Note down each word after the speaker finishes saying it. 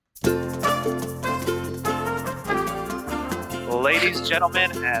Ladies, gentlemen,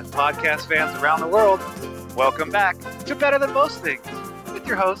 and podcast fans around the world, welcome back to Better Than Most Things with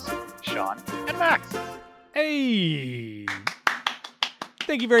your hosts, Sean and Max. Hey!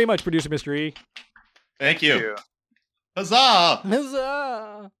 Thank you very much, Producer Mr. E. Thank you. Huzzah!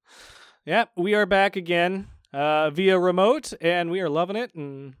 Huzzah! Yeah, we are back again via remote, and we are loving it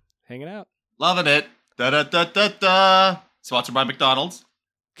and hanging out. Loving it. Da-da-da-da-da. Sponsored by McDonald's.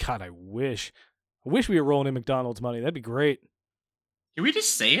 God, I wish we were rolling in McDonald's money. That'd be great. Can we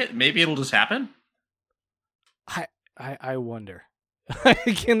just say it? Maybe it'll just happen? I wonder.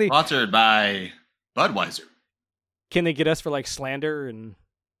 Sponsored by Budweiser. Can they get us for like slander and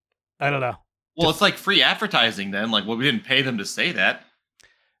I don't know. Well, it's like free advertising then. Like, well, we didn't pay them to say that.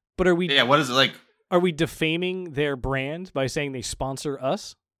 But are we? Yeah, what is it like? Are we defaming their brand by saying they sponsor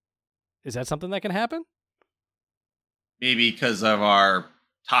us? Is that something that can happen? Maybe because of our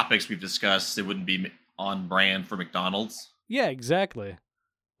topics we've discussed, it wouldn't be on brand for McDonald's. Yeah, exactly.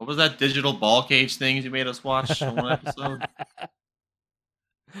 What was that digital ball cage thing you made us watch on one episode?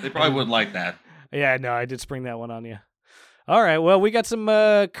 They probably wouldn't like that. Yeah, no, I did spring that one on you. All right, well, we got some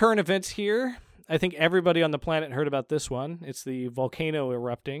current events here. I think everybody on the planet heard about this one. It's the volcano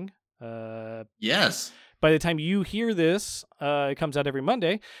erupting. Yes. By the time you hear this, it comes out every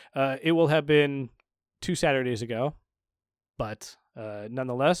Monday. It will have been 2 Saturdays ago. But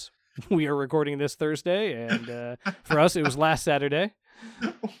nonetheless, we are recording this Thursday, and for us, it was last Saturday.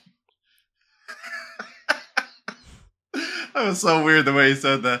 That was so weird the way he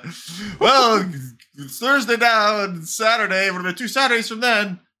said that. Well, it's Thursday now, and Saturday would have been 2 Saturdays from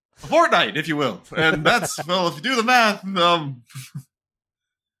then. A fortnight, if you will. And that's, well, if you do the math,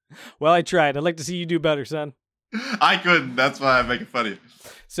 Well, I tried. I'd like to see you do better, son. I couldn't. That's why I'm making fun of you.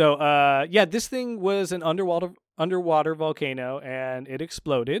 So, yeah, this thing was an underwater volcano, and it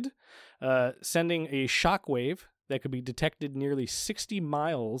exploded, sending a shockwave that could be detected nearly 60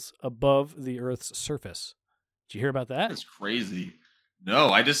 miles above the Earth's surface. Did you hear about that? That's crazy.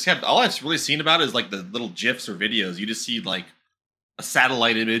 No, I just have, all I've really seen about it is like the little GIFs or videos. You just see like a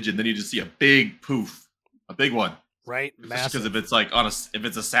satellite image, and then you just see a big poof, a big one. Right, massive. Because if it's like if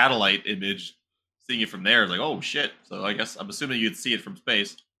it's a satellite image, seeing it from there is like, oh shit. So I guess I'm assuming you'd see it from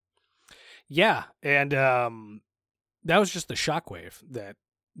space. Yeah, and that was just the shockwave that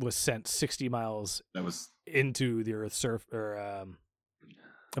was sent 60 miles into the Earth's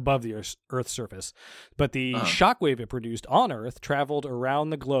above the Earth's surface. But the shockwave it produced on Earth traveled around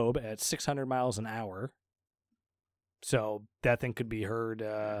the globe at 600 miles an hour. So that thing could be heard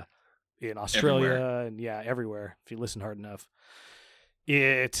in Australia everywhere. And everywhere if you listen hard enough.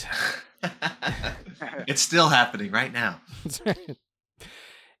 It's still happening right now.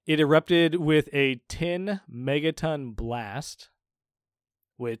 It erupted with a 10 megaton blast,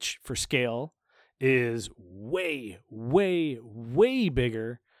 which for scale is way, way, way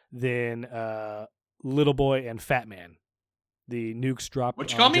bigger than Little Boy and Fat Man. The nukes dropped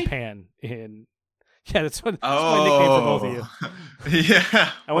on Japan in... Yeah, that's my nickname for both of you.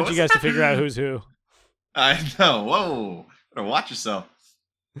 Yeah. I want you guys to figure out who's who. I know. Whoa. Better watch yourself.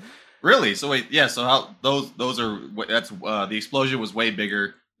 Really? So wait, yeah, so how those are that's the explosion was way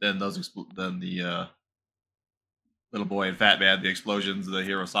bigger than than the Little Boy and Fat Man, the explosions, the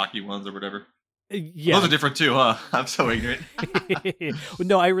Hirosaki ones or whatever. Yeah. Those are different too, huh? I'm so ignorant.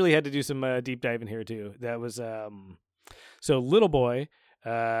 No, I really had to do some deep dive in here too. That was so Little Boy,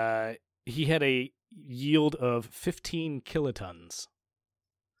 he had a yield of 15 kilotons,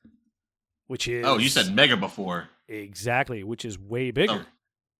 which is... Oh, you said mega before. Exactly, which is way bigger. Oh.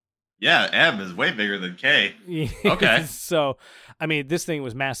 Yeah, M is way bigger than K. Okay. So, I mean, this thing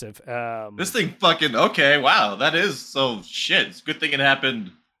was massive. This thing fucking... Okay, wow. That is... So, shit. It's a good thing it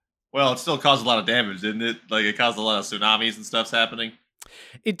happened... Well, it still caused a lot of damage, didn't it? Like, it caused a lot of tsunamis and stuff's happening.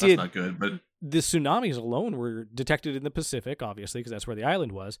 It did. That's not good, but... The tsunamis alone were detected in the Pacific, obviously, because that's where the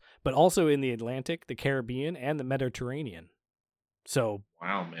island was, but also in the Atlantic, the Caribbean, and the Mediterranean. So...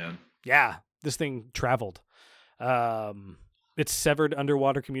 Wow, man. Yeah, this thing traveled. It severed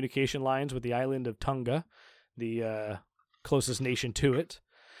underwater communication lines with the island of Tonga, the closest nation to it.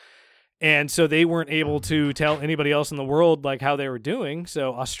 And so they weren't able to tell anybody else in the world like how they were doing.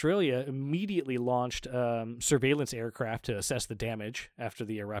 So Australia immediately launched surveillance aircraft to assess the damage after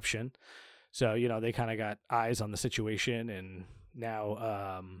the eruption. So, they kind of got eyes on the situation, and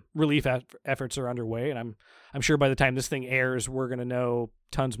now relief efforts are underway. And I'm sure by the time this thing airs, we're going to know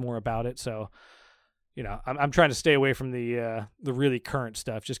tons more about it. So, I'm trying to stay away from the really current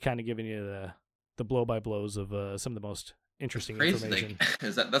stuff, just kind of giving you the blow-by-blows of some of the most interesting information.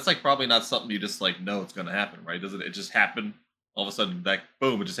 Is that's like probably not something you just like know it's going to happen, right? Doesn't it just happen all of a sudden? Like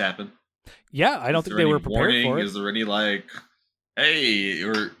boom, it just happened. Yeah, I don't think they were prepared for it. Is there any like hey,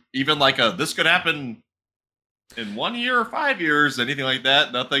 or even like this could happen in 1 year or 5 years, anything like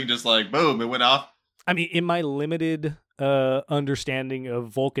that. Nothing, just like boom, it went off. I mean, in my limited understanding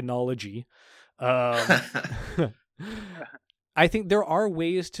of volcanology, I think there are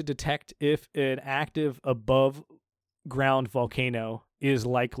ways to detect if an active above ground volcano is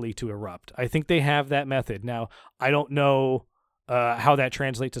likely to erupt. I think they have that method. Now, I don't know how that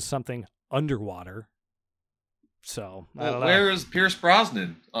translates to something underwater. So, I don't know. Where is Pierce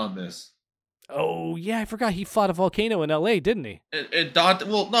Brosnan on this? Oh, yeah, I forgot he fought a volcano in L.A., didn't he? And Dante,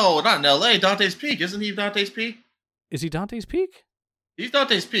 well, no, not in L.A., Dante's Peak. Isn't he Dante's Peak? Is he Dante's Peak? He's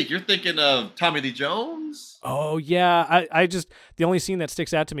Dante's Peak. You're thinking of Tommy Lee Jones? Oh, yeah. I just, the only scene that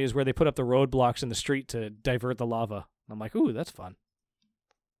sticks out to me is where they put up the roadblocks in the street to divert the lava. I'm like, ooh, that's fun.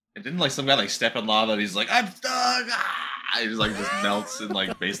 And didn't like some guy like step in lava and he's like, I'm stuck! Ah! He just like just melts and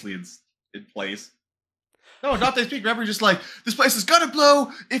like basically in place. No, Dante's Peak. Remember, just like, this place is gonna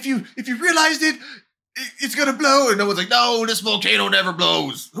blow. If you realized it's gonna blow. And no one's like, no, this volcano never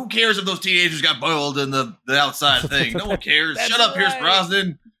blows. Who cares if those teenagers got boiled in the outside thing? No one cares. Shut up, Pierce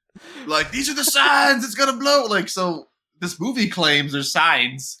Brosnan. Like, these are the signs. It's gonna blow. Like, so this movie claims there's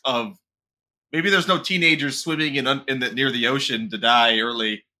signs of maybe there's no teenagers swimming near the ocean to die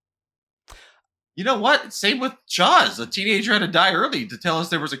early. You know what? Same with Jaws. A teenager had to die early to tell us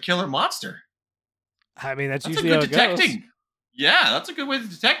there was a killer monster. I mean, that's a usually good how it detecting. goes. Yeah, that's a good way to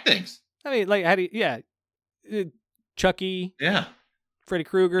detect things. I mean, like, how do you, Chucky, Yeah. Freddy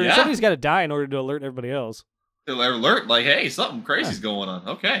Krueger. Yeah. Somebody's got to die in order to alert everybody else. They'll alert, like, hey, something crazy's going on.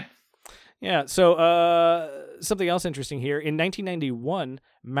 Okay. Yeah, so something else interesting here. In 1991,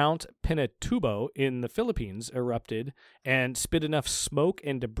 Mount Pinatubo in the Philippines erupted and spit enough smoke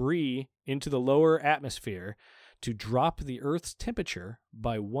and debris into the lower atmosphere to drop the Earth's temperature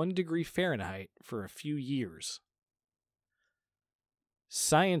by 1 degree Fahrenheit for a few years.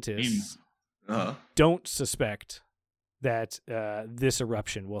 Scientists don't suspect that this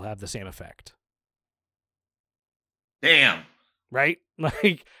eruption will have the same effect. Damn. Right?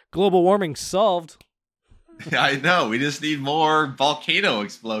 Like, global warming solved. I know. We just need more volcano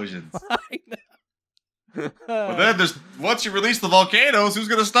explosions. I know. But then once you release the volcanoes, who's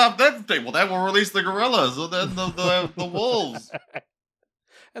going to stop them? Well, then we'll release the gorillas, and then the wolves.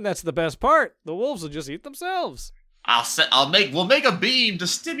 And that's the best part. The wolves will just eat themselves. We'll make a beam to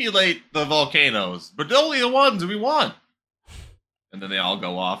stimulate the volcanoes, but only the ones we want. And then they all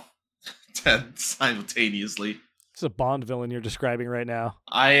go off simultaneously. It's a Bond villain you're describing right now.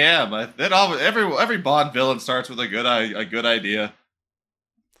 I am. Every Bond villain starts with a good idea.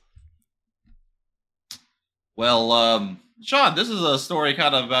 Well, Sean, this is a story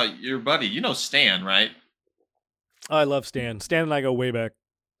kind of about your buddy. You know Stan, right? I love Stan. Stan and I go way back.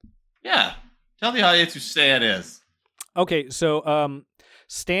 Yeah. Tell me how into Stan is. Okay, so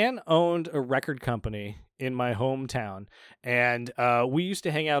Stan owned a record company in my hometown, and we used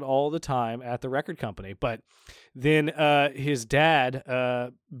to hang out all the time at the record company. But then his dad,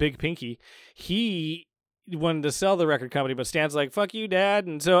 Big Pinky, he wanted to sell the record company, but Stan's like, fuck you, Dad.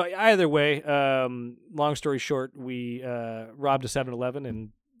 And so either way, long story short, we robbed a 7-Eleven and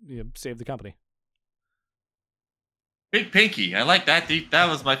saved the company. Big Pinky. I like that. That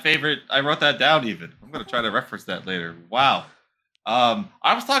was my favorite. I wrote that down even. I'm going to try to reference that later. Wow. I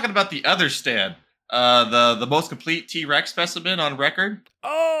was talking about the other Stan. The most complete T-Rex specimen on record.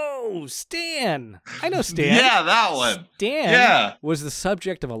 Oh, Stan. I know Stan. Yeah, that one. Stan was the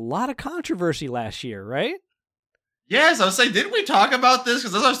subject of a lot of controversy last year, right? Yes, I was saying, didn't we talk about this?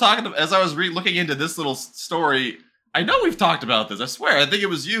 Because as I was looking into this little story, I know we've talked about this. I swear, I think it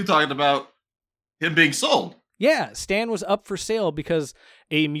was you talking about him being sold. Yeah, Stan was up for sale because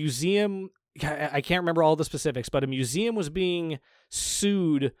a museum, I can't remember all the specifics, but a museum was being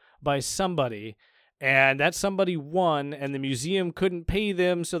sued by somebody, and that somebody won, and the museum couldn't pay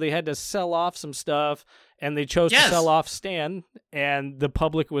them, so they had to sell off some stuff, and they chose to sell off Stan, and the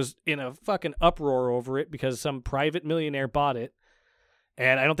public was in a fucking uproar over it because some private millionaire bought it,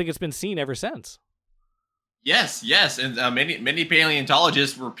 and I don't think it's been seen ever since. Yes, and many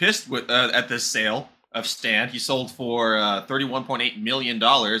paleontologists were pissed at this sale of Stan. He sold for $31.8 million,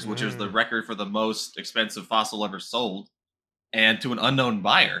 which is the record for the most expensive fossil ever sold, and to an unknown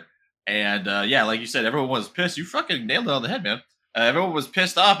buyer. And like you said, everyone was pissed. You fucking nailed it on the head, man. Everyone was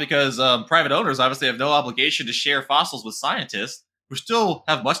pissed off because private owners obviously have no obligation to share fossils with scientists who still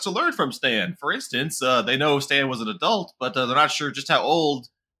have much to learn from Stan. For instance, they know Stan was an adult, but they're not sure just how old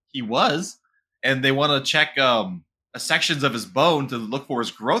he was, and they want to check sections of his bone to look for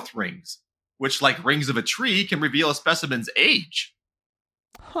his growth rings, which, like rings of a tree, can reveal a specimen's age.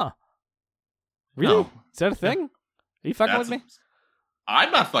 Huh. Really? No. Is that a thing? you fucking with me?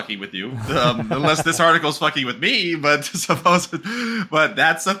 I'm not fucking with you, unless this article's fucking with me. But but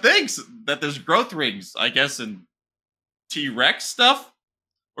that's the thing, that there's growth rings, I guess, in T-Rex stuff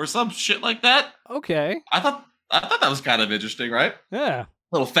or some shit like that. Okay. I thought that was kind of interesting, right? Yeah.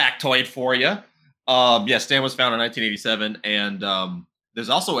 Little factoid for you. Stan was found in 1987, and there's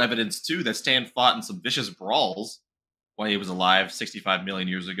also evidence too that Stan fought in some vicious brawls while he was alive 65 million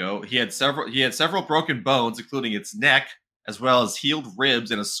years ago. He had several broken bones, including its neck, as well as healed ribs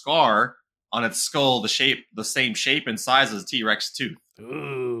and a scar on its skull, the same shape and size as T-Rex tooth.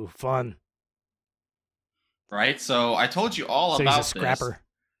 Ooh, fun. Right? So I told you all so about he's a scrapper. This.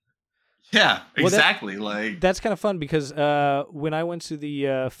 Yeah, exactly. That's kind of fun because when I went to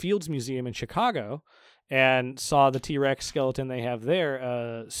the Fields Museum in Chicago and saw the T-Rex skeleton they have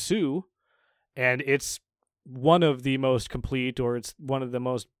there, Sue, and it's one of the most complete, or it's one of the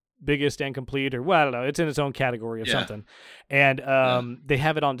most biggest and complete, or well, I don't know, it's in its own category of something. And they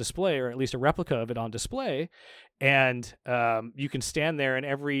have it on display, or at least a replica of it on display, and you can stand there, and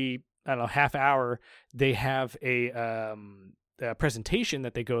every, I don't know, half hour they have a presentation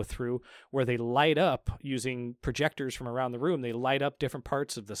that they go through where they light up using projectors from around the room. They light up different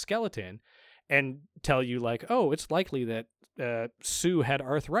parts of the skeleton and tell you, like, oh, it's likely that Sue had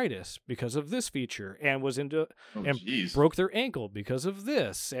arthritis because of this feature, and was broke their ankle because of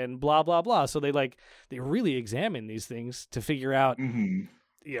this, and blah blah blah. So they really examine these things to figure out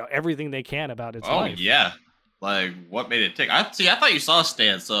everything they can about its life. Oh yeah, like what made it tick? I thought you saw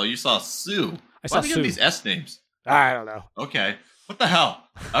Stan, so you saw Sue. Why do you give these S names? I don't know. Okay, what the hell?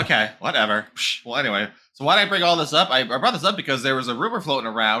 Okay, whatever. Well, anyway, so why did I bring all this up? I brought this up because there was a rumor floating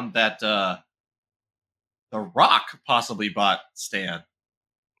around that The Rock possibly bought Stan.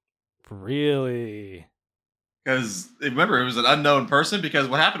 Really? Because remember, it was an unknown person. Because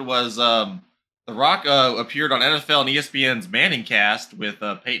what happened was The Rock appeared on NFL and ESPN's Manning Cast with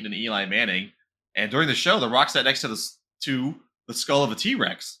Peyton and Eli Manning, and during the show, The Rock sat next to the skull of a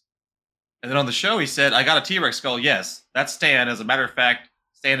T-Rex. And then on the show, he said, "I got a T-Rex skull. Yes, that's Stan. As a matter of fact,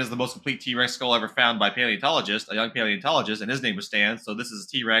 Stan is the most complete T-Rex skull ever found by a young paleontologist, and his name was Stan. So this is a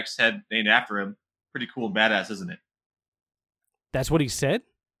T-Rex head named after him. Pretty cool and badass, isn't it?" That's what he said?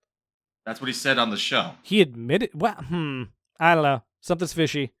 That's what he said on the show. He admitted? Well, I don't know. Something's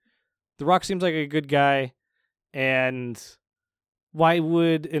fishy. The Rock seems like a good guy, and why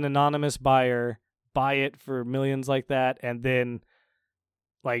would an anonymous buyer buy it for millions like that and then,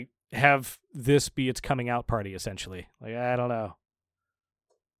 like, have this be its coming out party, essentially? Like, I don't know.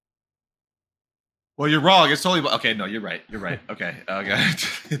 Well, you're wrong. It's totally... Okay, no, you're right. You're right. Okay.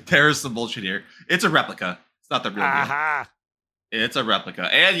 There is some bullshit here. It's a replica. It's not the real deal. It's a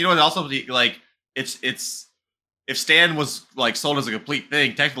replica. And you know what? Also, like, it's if Stan was like sold as a complete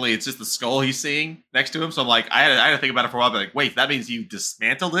thing, technically it's just the skull he's seeing next to him. So I'm like, I had to think about it for a while. But like, wait, that means you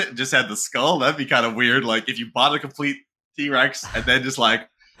dismantled it and just had the skull? That'd be kind of weird. Like, if you bought a complete T-Rex and then just like,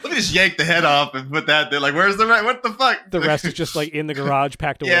 let me just yank the head off and put that there. Like, where's the rest? What the fuck? The rest is just like in the garage,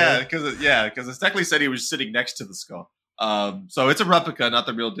 packed away. Yeah, because it technically said he was sitting next to the skull. So it's a replica, not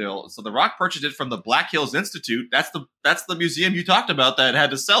the real deal. So The Rock purchased it from the Black Hills Institute. That's the museum you talked about that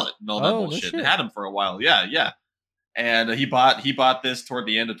had to sell it and all that bullshit. It had him for a while. Yeah. And he bought this toward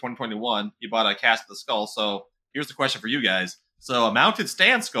the end of 2021. He bought a cast of the skull. So here's the question for you guys. So a mounted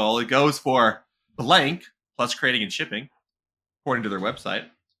Stan skull, it goes for blank plus crating and shipping, according to their website.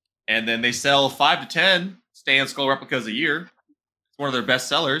 And then they sell 5 to 10 Stan skull replicas a year. It's one of their best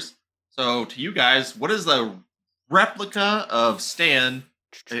sellers. So to you guys, what is the replica of Stan?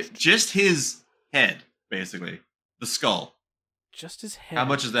 Just his head, basically. The skull. Just his head. How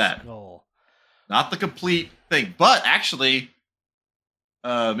much is that? Skull. Not the complete thing. But actually,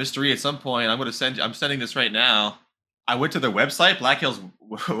 Mr. E, at some point, I'm sending this right now. I went to their website, Black Hills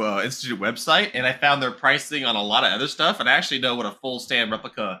Institute website, and I found their pricing on a lot of other stuff, and I actually know what a full Stan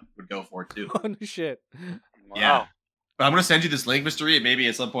replica would go for, too. Oh, no shit. Wow. Yeah. But I'm going to send you this link, Mr. E, and maybe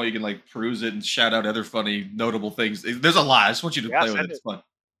at some point you can, like, peruse it and shout out other funny, notable things. There's a lot. I just want you to play with it. It's fun.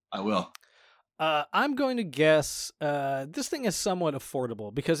 I will. I'm going to guess this thing is somewhat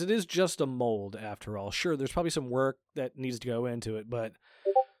affordable, because it is just a mold, after all. Sure, there's probably some work that needs to go into it, but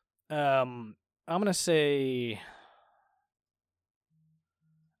I'm going to say...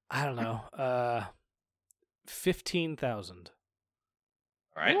 I don't know. 15,000.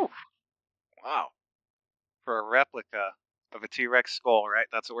 All right. Ooh. Wow. For a replica of a T-Rex skull, right?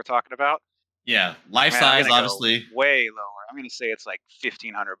 That's what we're talking about? Yeah. Life size, obviously. Way lower. I'm going to say it's like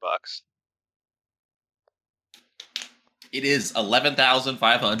 $1,500. It is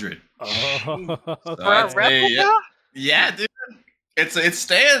 11,500. Oh. For a replica? Yeah, dude. It's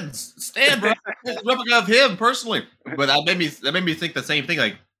Stan, bro. It's a replica of him personally. But that made me think the same thing.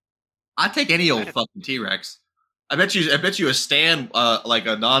 Like, I'd take any old fucking T-Rex. I bet you a stand, like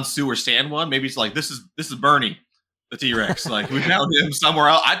a non-sewer stand one. Maybe it's like this is Bernie, the T-Rex. Like we found him somewhere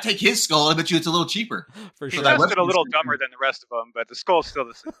else. I'd take his skull. I bet you it's a little cheaper. For He's sure. just a little dumber than the rest of them, but the skull's still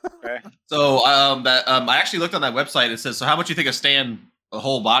the same. Okay. So I actually looked on that website. It says, so how much you think a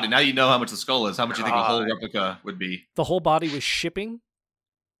whole body? Now you know how much the skull is. How much you think a whole replica would be? The whole body was shipping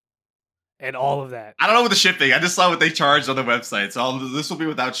and all of that. I don't know with the shipping. I just saw what they charged on the website. So this will be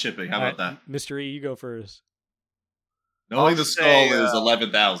without shipping. How about that? Mr. E, you go first. Knowing the skull is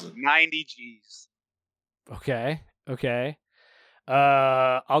 11,000. 90 G's. Okay.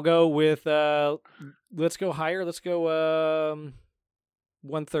 I'll go with let's go higher. Let's go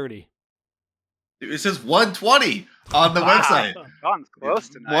 130. It says 120 on the website. John's close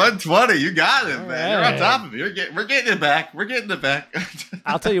tonight. 120. You got it, All man. You're right. on top of it. We're getting it back. We're getting it back.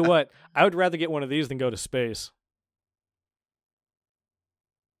 I'll tell you what. I would rather get one of these than go to space.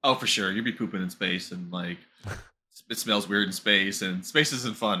 Oh, for sure. You'd be pooping in space and like it smells weird in space and space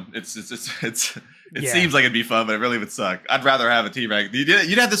isn't fun. It seems like it'd be fun, but it really would suck. I'd rather have a T-Rex.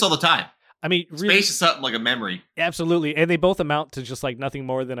 You'd have this all the time. I mean, really, space is something like a memory. Absolutely. And they both amount to just like nothing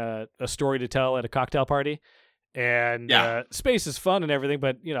more than a story to tell at a cocktail party. And space is fun and everything,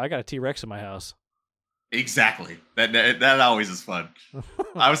 but I got a T-Rex in my house. Exactly. That always is fun.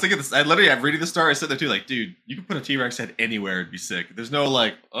 I was thinking this. I'm reading the story. I said there too. Like, dude, you could put a T-Rex head anywhere; it'd be sick. There's no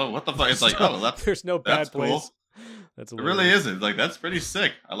like, oh, what the fuck? It's like, there's no bad that's place. Cool. That's it really isn't. Like, that's pretty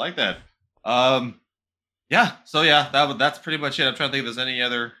sick. I like that. Yeah. So that's pretty much it. I'm trying to think if there's any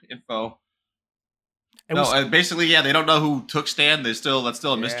other info. Basically, they don't know who took Stan. That's still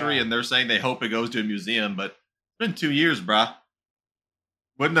a mystery, and they're saying they hope it goes to a museum. But it's been 2 years, brah.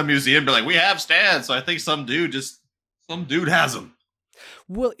 Wouldn't a museum be like, we have Stan? So I think some dude has him.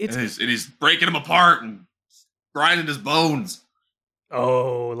 Well, and he's breaking them apart and grinding his bones.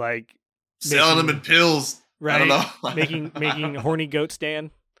 Oh, like selling them in pills. Right. I don't know. making horny goat Stan.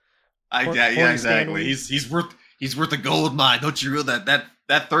 Exactly. He's worth a gold mine. Don't you realize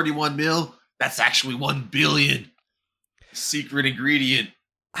that 31 mil? That's actually 1 billion. Secret ingredient.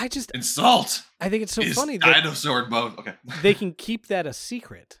 And salt. I think it's so funny that dinosaur bone. Okay. They can keep that a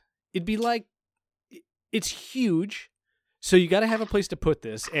secret. It'd be like, it's huge, so you got to have a place to put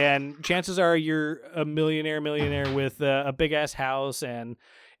this, and chances are you're a millionaire with a big ass house, and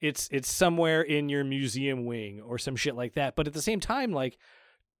it's somewhere in your museum wing or some shit like that. But at the same time, like,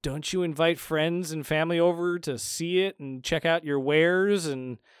 don't you invite friends and family over to see it and check out your wares?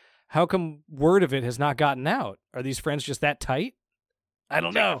 And how come word of it has not gotten out? Are these friends just that tight? I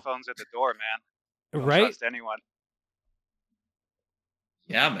don't know. Phones at the door, man. Don't right? Trust anyone.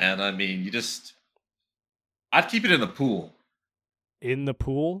 Yeah, man. I mean, I'd keep it in the pool. In the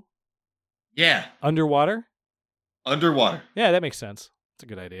pool? Yeah. Underwater? Underwater. Yeah, that makes sense. It's a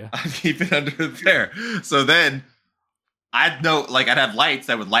good idea. I'd keep it under there. So then I'd have lights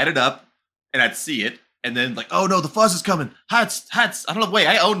that would light it up and I'd see it. And then oh no, the fuzz is coming. Hats. I don't know. Wait,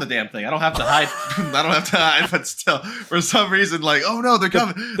 I own the damn thing. I don't have to hide. But still, for some reason, oh no, they're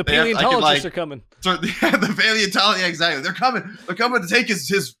coming. The paleontologists are coming. The paleontologists, exactly. They're coming. They're coming to take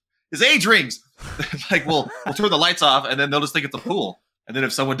his age rings. We'll turn the lights off, and then they'll just think it's a pool. And then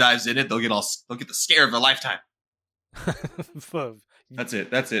if someone dives in it, they'll get the scare of their lifetime. That's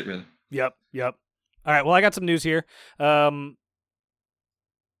it, really. Yep. All right. Well, I got some news here. Have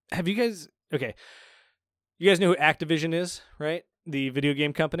you guys? Okay. You guys know who Activision is, right? The video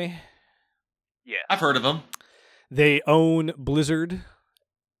game company? Yeah. I've heard of them. They own Blizzard.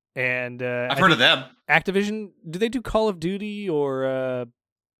 And I've heard of them. Activision, do they do Call of Duty or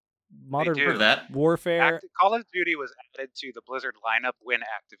Modern Warfare? Call of Duty was added to the Blizzard lineup when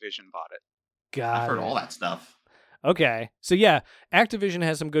Activision bought it. I've heard all that stuff. Okay. So yeah, Activision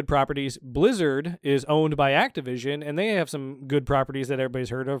has some good properties. Blizzard is owned by Activision, and they have some good properties that everybody's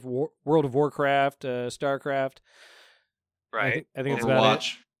heard of. World of Warcraft, StarCraft. Right. I think that's about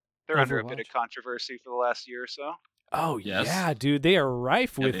it. They're under a bit of controversy for the last year or so. Oh, yes. Yeah, dude. They are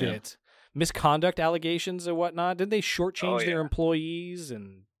rife with it. Misconduct allegations and whatnot. Didn't they shortchange their employees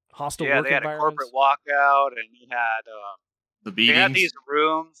and hostile work environments? Yeah, they had a corporate walkout, and they had... the beatings. They had these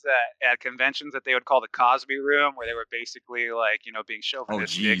rooms at conventions that they would call the Cosby Room, where they were basically being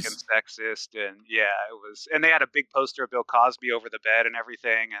chauvinistic and sexist, and it was. And they had a big poster of Bill Cosby over the bed and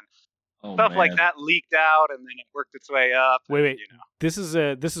everything, and stuff like that leaked out, and then it worked its way up. Wait, this is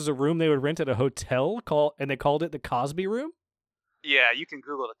a room they would rent at a hotel and they called it the Cosby Room. Yeah, you can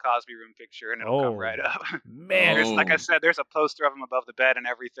Google the Cosby Room picture, and it'll come right up. Man, like I said, there's a poster of him above the bed and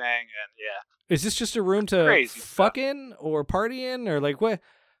everything, and Is this just a room to fuck in or party in, or what?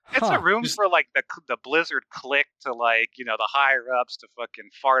 It's a room for like the Blizzard clique to like, the higher ups to fucking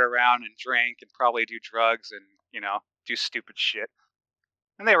fart around and drink and probably do drugs and, do stupid shit.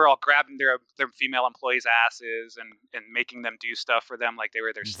 And they were all grabbing their female employees' asses and making them do stuff for them like they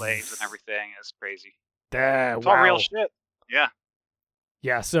were their slaves and everything. It's crazy. It's all real shit. Yeah.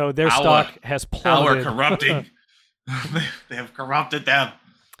 Yeah, so their stock has plummeted. Power corrupting. They have corrupted them.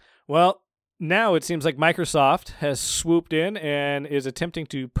 Well, now it seems like Microsoft has swooped in and is attempting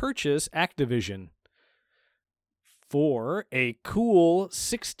to purchase Activision for a cool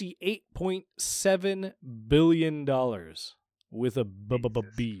 $68.7 billion with a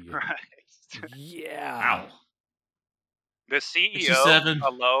B. Right. Yeah. Wow. The CEO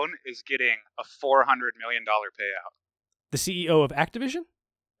alone is getting a $400 million payout. The CEO of Activision?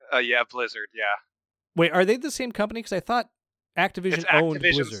 Yeah, Blizzard, yeah. Wait, are they the same company? Because I thought Activision owned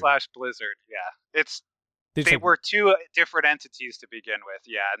Blizzard. Activision/Blizzard, yeah. They were two different entities to begin with,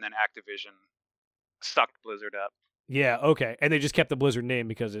 yeah, and then Activision sucked Blizzard up. Yeah, okay. And they just kept the Blizzard name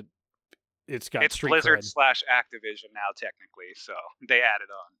because it's got it's street Blizzard cred. /Activision now, technically, so they added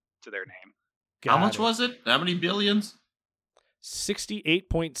on to their name. How much was it? How many billions?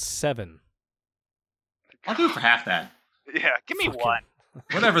 68.7. I'll do it for half that. Yeah, give me one.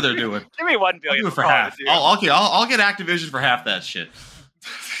 Whatever they're doing. Give me $1 billion. I'll do it for half. I'll get Activision for half that shit.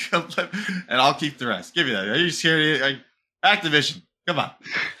 And I'll keep the rest. Give me that. Are you scared? Activision. Come on.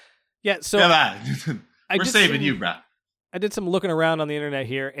 Yeah, so come on. We're saving you, bro. I did some looking around on the internet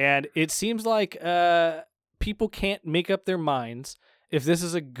here, and it seems like people can't make up their minds if this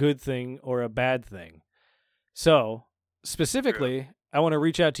is a good thing or a bad thing. So, specifically, I want to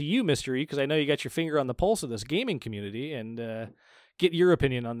reach out to you, Mystery, because I know you got your finger on the pulse of this gaming community, and get your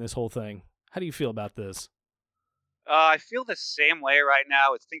opinion on this whole thing. How do you feel about this? I feel the same way right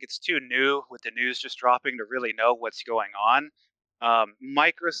now. I think it's too new with the news just dropping to really know what's going on.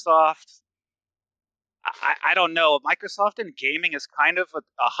 Microsoft, I don't know. Microsoft and gaming is kind of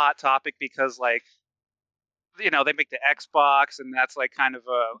a hot topic because, like, they make the Xbox, and that's like kind of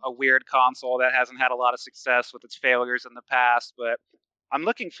a weird console that hasn't had a lot of success with its failures in the past. But I'm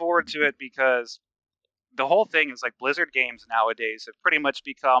looking forward to it because the whole thing is like Blizzard games nowadays have pretty much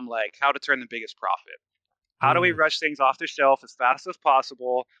become like how to turn the biggest profit. How do we rush things off the shelf as fast as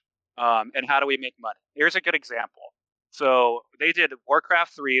possible? And how do we make money? Here's a good example. So they did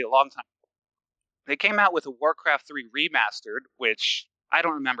Warcraft 3 a long time ago. They came out with a Warcraft 3 remastered, which I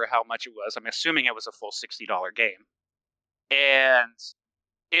don't remember how much it was. I'm assuming it was a full $60 game. And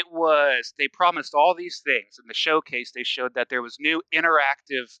they promised all these things. In the showcase, they showed that there was new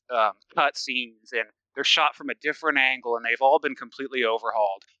interactive cutscenes, and they're shot from a different angle, and they've all been completely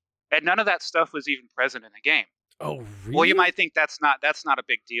overhauled. And none of that stuff was even present in the game. Oh, really? Well, you might think that's not a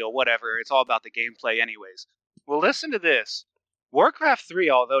big deal. Whatever. It's all about the gameplay anyways. Well, listen to this. Warcraft 3,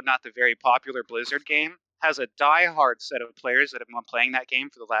 although not the very popular Blizzard game, has a die-hard set of players that have been playing that game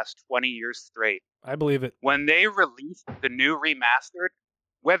for the last 20 years straight. I believe it. When they released the new remastered,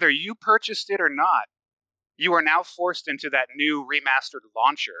 whether you purchased it or not, you are now forced into that new remastered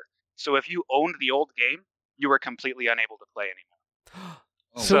launcher. So if you owned the old game, you were completely unable to play anymore.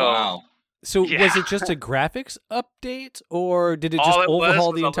 Wow. So was it just a graphics update, or did it just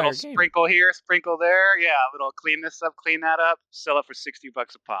overhaul the entire game? Sprinkle here, sprinkle there. Yeah, a little clean this up, clean that up. Sell it for $60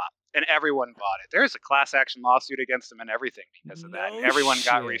 a pop, and everyone bought it. There's a class action lawsuit against them and everything because of that. And everyone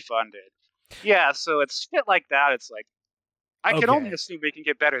got refunded. Yeah, so it's shit like that. It's like I can only assume we can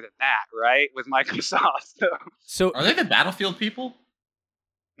get better than that, right? With Microsoft. So are they the Battlefield people?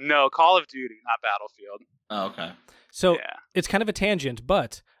 No, Call of Duty, not Battlefield. Oh, okay. So it's kind of a tangent,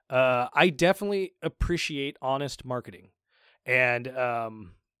 but I definitely appreciate honest marketing. And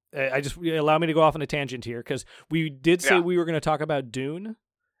I just allow me to go off on a tangent here because we did say we were going to talk about Dune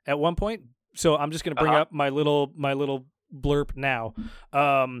at one point. So I'm just going to bring up my little blurb now.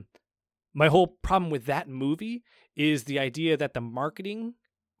 My whole problem with that movie is the idea that the marketing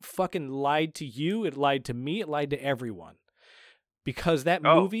fucking lied to you, it lied to me, it lied to everyone. Because that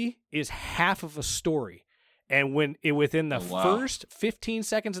movie is half of a story. And within the first 15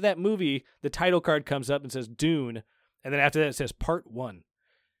 seconds of that movie, the title card comes up and says Dune, and then after that it says Part 1.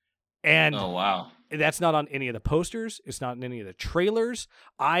 And that's not on any of the posters. It's not in any of the trailers.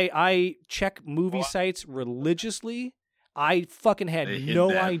 I check movie sites religiously. I fucking had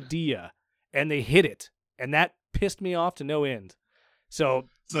no idea, and they hid it, and that pissed me off to no end. So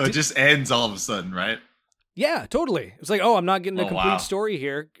it just ends all of a sudden, right? Yeah, totally. It's like, I'm not getting a complete story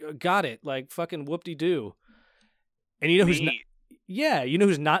here. Got it. Like fucking whoop-de-doo. And you know who's not? Yeah, you know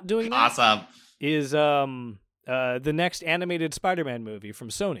who's not doing that? Awesome. Is the next animated Spider-Man movie from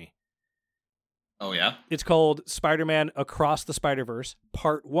Sony. Oh, yeah? It's called Spider-Man Across the Spider-Verse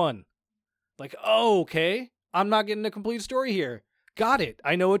Part 1. Like, oh, okay. I'm not getting a complete story here. Got it.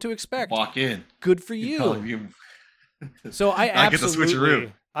 I know what to expect. Walk in. Good for you. So I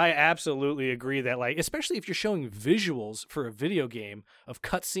absolutely agree that, like, especially if you're showing visuals for a video game of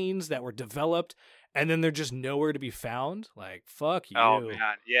cutscenes that were developed and then they're just nowhere to be found, like, fuck you. Oh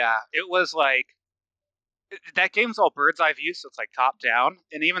man, yeah. It was like that game's all bird's eye view, so it's like top down,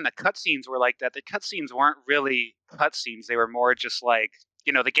 and even the cutscenes were like that. The cutscenes weren't really cutscenes; they were more just like,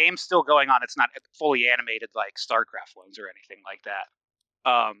 the game's still going on. It's not fully animated like StarCraft ones or anything like that.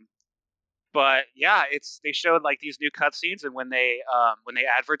 But yeah, they showed like these new cutscenes, and when they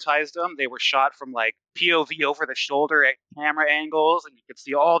advertised them, they were shot from like POV over the shoulder at camera angles, and you could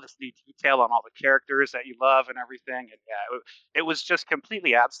see all this new detail on all the characters that you love and everything. And yeah, it was just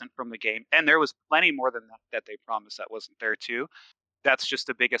completely absent from the game, and there was plenty more than that they promised that wasn't there too. That's just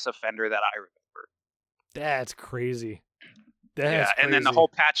the biggest offender that I remember. That's crazy. And then the whole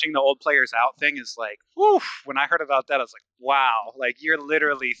patching the old players out thing is like, woof. When I heard about that, I was like, wow, like you're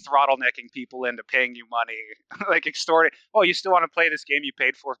literally throttle necking people into paying you money, like extorting. Oh, you still want to play this game you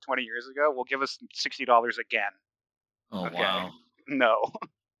paid for 20 years ago? Well, give us $60 again. Oh, okay. Wow. No.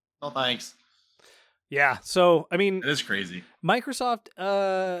 No, thanks. Yeah. So, I mean, it is crazy. Microsoft,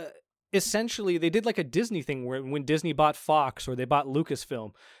 essentially, they did like a Disney thing where when Disney bought Fox or they bought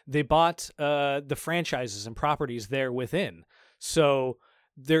Lucasfilm, they bought the franchises and properties there within. So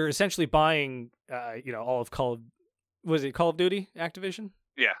they're essentially buying, all of Call of Duty, Activision?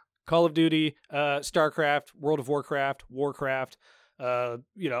 Yeah. Call of Duty, StarCraft, World of Warcraft, Overwatch,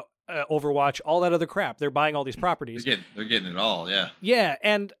 all that other crap. They're buying all these properties. They're getting it all, yeah. Yeah,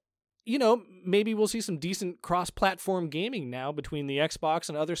 and maybe we'll see some decent cross-platform gaming now between the Xbox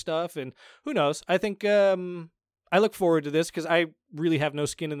and other stuff, and who knows? I think I look forward to this because I really have no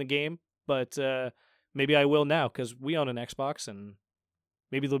skin in the game, but maybe I will now because we own an Xbox, and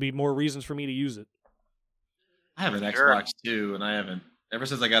maybe there'll be more reasons for me to use it. I have an Xbox too, and I haven't, ever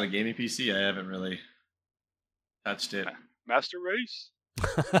since I got a gaming PC, I haven't really touched it. Master Race?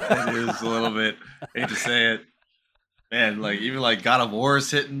 It is a little bit, hate to say it. Man, like even like God of War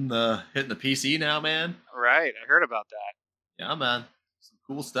is hitting the PC now, man. Right, I heard about that. Yeah, man, some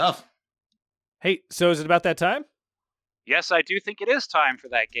cool stuff. Hey, so is it about that time? Yes, I do think it is time for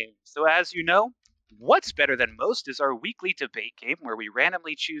that game. So as you know, What's Better Than Most is our weekly debate game where we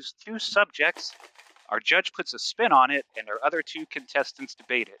randomly choose two subjects, our judge puts a spin on it, and our other two contestants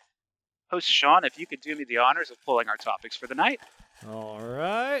debate it. Host Sean, if you could do me the honors of pulling our topics for the night. All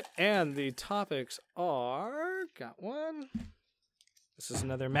right, and the topics are... Got one. This is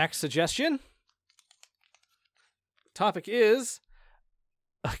another Max suggestion. Topic is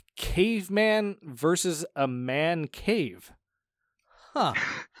a caveman versus a man cave. Huh.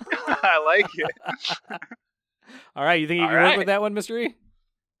 I like it. All right, you think you can work with that one, Mr. E?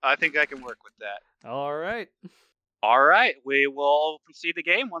 I think I can work with that. All right. All right, we will proceed the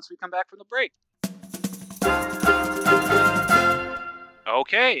game once we come back from the break.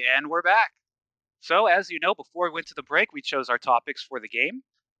 Okay, and we're back. So, as you know, before we went to the break, we chose our topics for the game.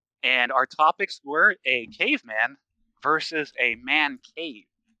 And our topics were a caveman versus a man cave.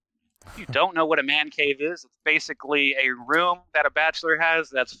 If you don't know what a man cave is, it's basically a room that a bachelor has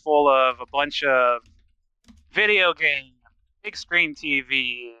that's full of a bunch of video games, big screen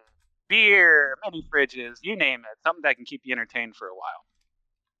TV, beer, mini fridges, you name it. Something that can keep you entertained for a while.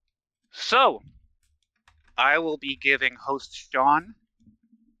 So, I will be giving host Sean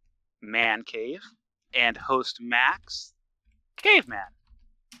Man Cave and host Max Caveman.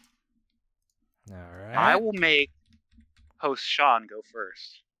 All right. I will make host Sean go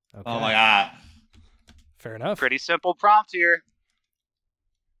first. Okay. Oh my god. Fair enough. Pretty simple prompt here.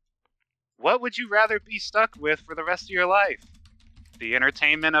 What would you rather be stuck with for the rest of your life? The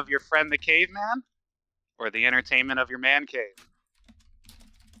entertainment of your friend the caveman? Or the entertainment of your man cave?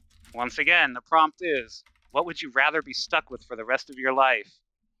 Once again, the prompt is, what would you rather be stuck with for the rest of your life?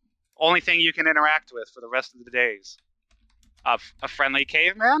 Only thing you can interact with for the rest of the days. A friendly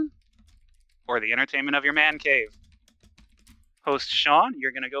caveman? Or the entertainment of your man cave? Host Sean,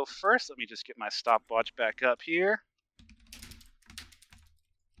 you're going to go first. Let me just get my stopwatch back up here.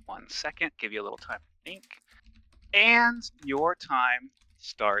 1 second. Give you a little time to think. And your time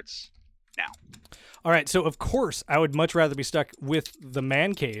starts now. All right, so of course I would much rather be stuck with the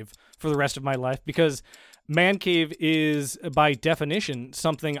man cave for the rest of my life because man cave is, by definition,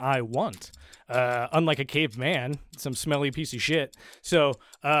 something I want. Unlike a caveman, some smelly piece of shit. So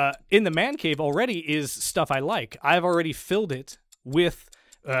in the man cave already is stuff I like. I've already filled it with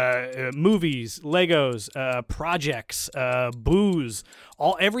movies, Legos, projects, booze,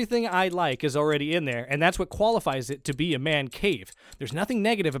 everything I like is already in there, and that's what qualifies it to be a man cave. There's nothing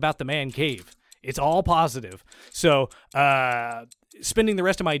negative about the man cave. It's all positive. So, spending the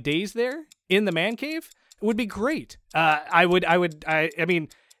rest of my days there in the man cave would be great. I mean,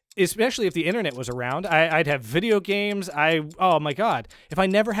 especially if the internet was around, I'd have video games. Oh my God, if I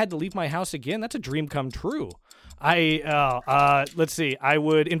never had to leave my house again, that's a dream come true. Let's see. I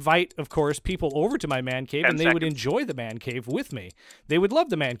would invite, of course, people over to my man cave, and they would enjoy the man cave with me. They would love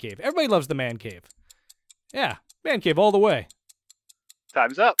the man cave. Everybody loves the man cave. Yeah, man cave all the way.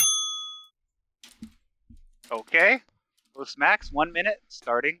 Time's up. Okay. Host Max, 1 minute,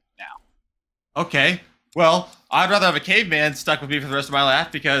 starting now. Okay. Well, I'd rather have a caveman stuck with me for the rest of my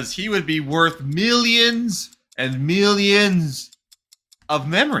life because he would be worth millions and millions of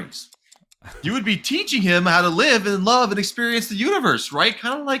memories. You would be teaching him how to live and love and experience the universe, right?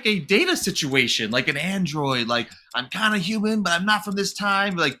 Kind of like a Data situation, like an android. Like, I'm kind of human, but I'm not from this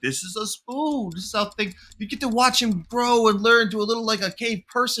time. Like, this is a spoon. This is something. You get to watch him grow and learn to a little like a cave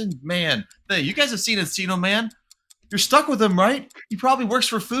person man thing. You guys have seen Encino Man. You're stuck with him, right? He probably works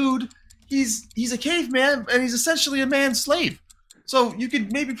for food. He's a caveman, and he's essentially a man's slave. So you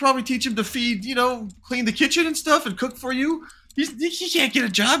could maybe probably teach him to feed, clean the kitchen and stuff and cook for you. He can't get a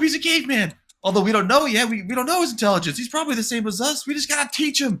job. He's a caveman. Although we don't know yet. We don't know his intelligence. He's probably the same as us. We just gotta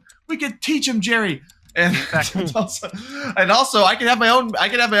teach him. We could teach him, Jerry. And also, I could have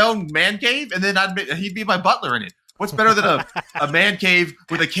my own man cave, and then he'd be my butler in it. What's better than a man cave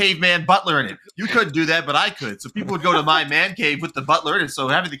with a caveman butler in it? You couldn't do that, but I could. So people would go to my man cave with the butler in it. So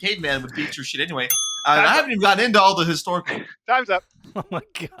having the caveman would feature shit anyway. I haven't even gotten into all the historical. Time's up. Oh my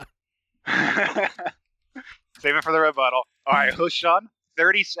God. Save it for the rebuttal. All right, host Sean,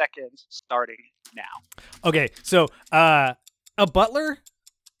 30 seconds starting now. Okay, so a butler,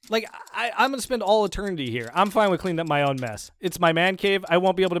 like I'm going to spend all eternity here. I'm fine with cleaning up my own mess. It's my man cave. I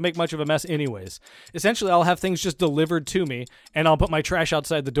won't be able to make much of a mess anyways. Essentially, I'll have things just delivered to me, and I'll put my trash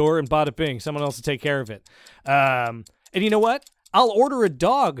outside the door, and bada bing, someone else will take care of it. And you know what? I'll order a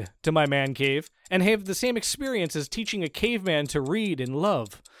dog to my man cave and have the same experience as teaching a caveman to read and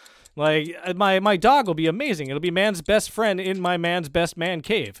love. Like my dog will be amazing. It'll be man's best friend in my man's best man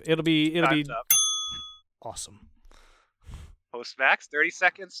cave. It'll be up. Awesome. Host Max, 30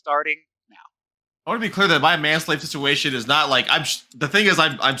 seconds starting now. I want to be clear that my man-slave situation is not like the thing is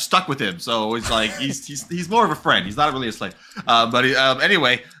I'm stuck with him, so it's like he's more of a friend. He's not really a slave.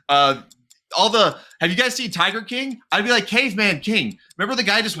 Anyway, have you guys seen Tiger King? I'd be like Caveman King. Remember the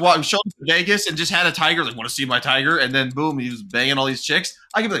guy just showed up to Vegas and just had a tiger, like, want to see my tiger? And then boom, he was banging all these chicks.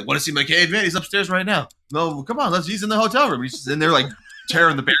 I could be like, want to see my caveman? He's upstairs right now. No, come on, he's in the hotel room. He's just in there like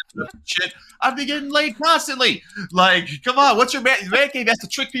tearing the bears up and shit. I'd be getting laid constantly. Like, come on, what's your man cave has to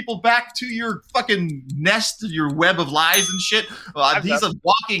trick people back to your fucking nest, your web of lies and shit. He's a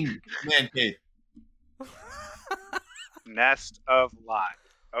walking man cave. Nest of lies.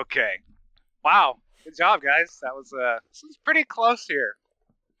 Okay. Wow. Good job, guys. That was this is pretty close here.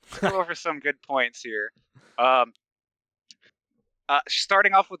 Let's go over some good points here.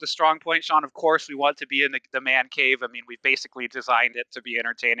 Starting off with the strong point, Sean, of course, we want to be in the man cave. I mean, we've basically designed it to be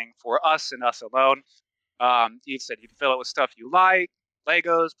entertaining for us and us alone. You said you'd fill it with stuff you like,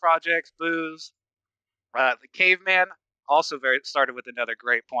 Legos, projects, booze. The caveman also started with another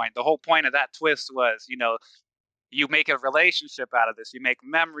great point. The whole point of that twist was, you make a relationship out of this. You make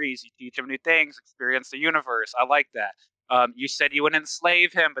memories. You teach him new things, experience the universe. I like that. You said you would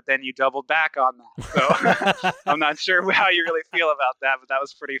enslave him, but then you doubled back on that. So I'm not sure how you really feel about that, but that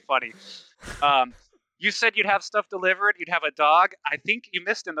was pretty funny. You said you'd have stuff delivered. You'd have a dog. I think you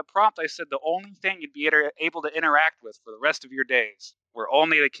missed in the prompt. I said the only thing you'd be able to interact with for the rest of your days were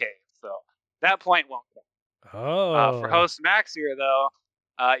only the cave. So that point won't count. Oh. For host Max here, though,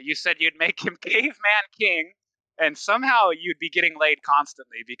 you said you'd make him Caveman King. And somehow you'd be getting laid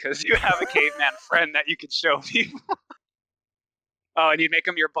constantly because you have a caveman friend that you could show people. Oh, and you'd make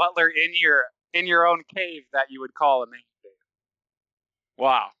him your butler in your own cave that you would call a man cave.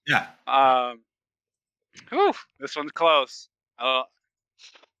 Wow. Yeah. This one's close. I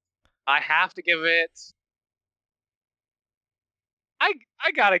have to give it. I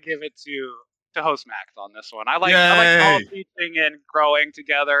gotta give it to host Max on this one. I like all teaching and growing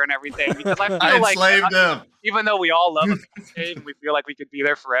together and everything because I feel like even though we all love a man cave and we feel like we could be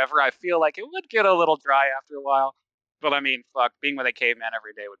there forever, I feel like it would get a little dry after a while. But I mean, fuck, being with a caveman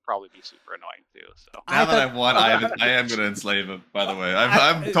every day would probably be super annoying too. So now that I've won, I am going to enslave him. By the way,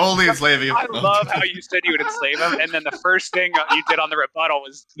 I'm totally enslaving him. I love how you said you would enslave him, and then the first thing you did on the rebuttal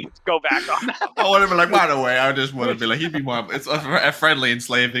was go back on that. I would have been like, by the way, I just want to be like, he'd be more. It's a friendly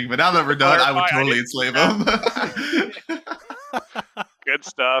enslaving, but now that we're done, I would totally enslave him. Good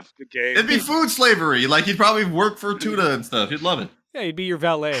stuff. Good game. It'd be food slavery. Like he'd probably work for tuna and stuff. He'd love it. Yeah, he'd be your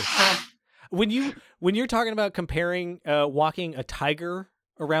valet. When you're talking about comparing walking a tiger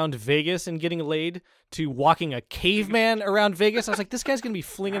around Vegas and getting laid to walking a caveman around Vegas, I was like, this guy's gonna be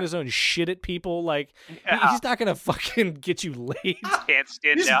flinging his own shit at people. Like he's not gonna fucking get you laid. Can't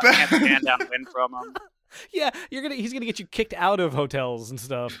stand downwind from him. Yeah, he's gonna get you kicked out of hotels and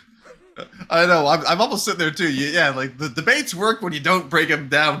stuff. I know. I'm almost sitting there too. Yeah, like the debates work when you don't break them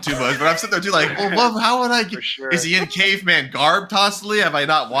down too much. But I'm sitting there too, like, well, love, how would I get? Sure. Is he in caveman garb constantly? Have I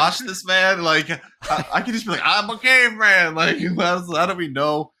not watched this man? Like, I could just be like, I'm a caveman. Like, how do we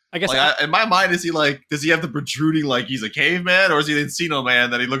know? I guess in my mind, is he like? Does he have the protruding like he's a caveman, or is he an Encino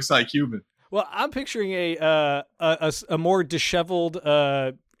man that he looks like human? Well, I'm picturing a more disheveled,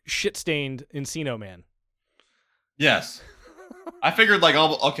 shit-stained Encino man. Yes. I figured like,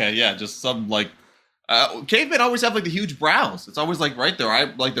 okay, yeah, just some like cavemen always have like the huge brows. It's always like right there. I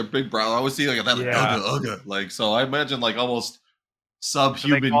like their big brow. I always see like that, like ugga. Like, so I imagine like almost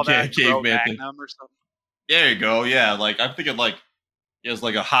subhuman caveman thing. Or something? There you go. Yeah, like I'm thinking like he has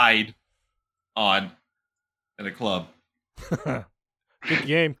like a hide on in a club. Good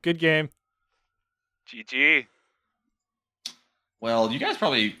game. Good game. GG. Well, you guys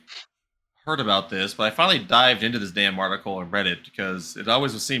probably heard about this, but I finally dived into this damn article and read it because it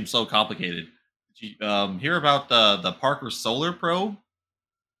always seemed so complicated. Did you hear about the Parker Solar Probe?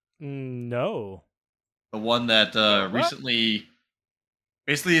 No. The one that recently,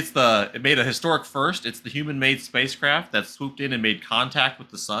 basically, it made a historic first. It's the human-made spacecraft that swooped in and made contact with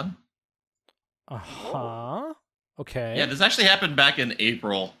the sun. Okay. Yeah, this actually happened back in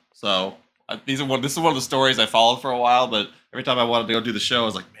April. So this is one of the stories I followed for a while. But every time I wanted to go do the show, I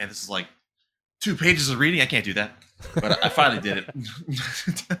was like, man, this is like 2 pages of reading. I can't do that. But I finally did it.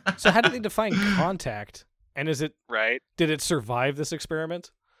 So how did they define contact? And is it right? Did it survive this experiment?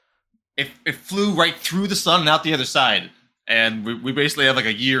 It flew right through the sun and out the other side. And we basically have like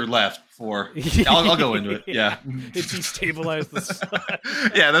a year left for... I'll go into it. Yeah. It destabilized the sun.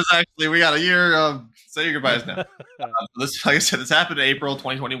 Yeah, we got a year. Say your goodbyes now. This, like I said, this happened in April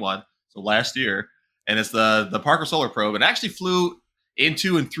 2021. So last year. And it's the Parker Solar Probe. It actually flew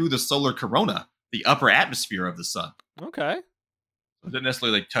into and through the solar corona, the upper atmosphere of the sun. Okay. It didn't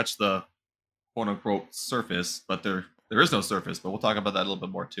necessarily like touch the quote unquote surface, but there is no surface, but we'll talk about that a little bit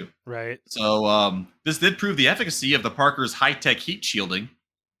more too. Right. So this did prove the efficacy of the Parker's high-tech heat shielding,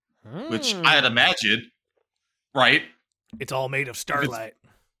 which I had imagined, right? It's all made of starlight.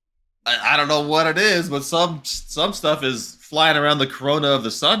 I don't know what it is, but some stuff is flying around the corona of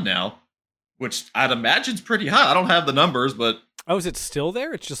the sun now, which I'd imagine is pretty hot. I don't have the numbers, but oh, is it still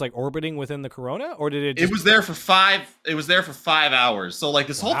there? It's just like orbiting within the corona, or did it? It was there for 5. It was there for 5 hours. So like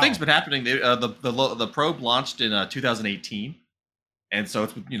this whole thing's been happening. The probe launched in 2018, and so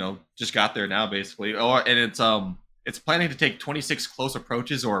it's just got there now basically. And it's planning to take 26 close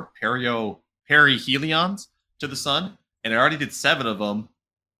approaches or perihelions to the sun, and it already did 7 of them.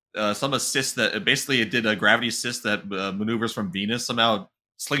 Some assists that basically it did a gravity assist that maneuvers from Venus, somehow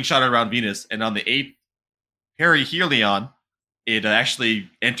slingshot around Venus, and on the 8th perihelion, it actually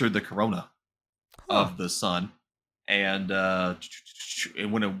entered the corona of the sun, and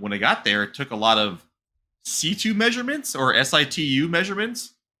when it got there, it took a lot of C2 measurements or SITU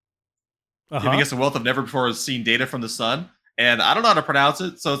measurements, giving us a wealth of never before seen data from the sun. And I don't know how to pronounce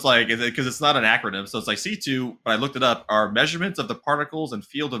it, so it's like because it's not an acronym, so it's like C2. But I looked it up: are measurements of the particles and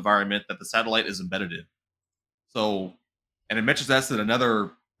field environment that the satellite is embedded in. So, and it mentions that in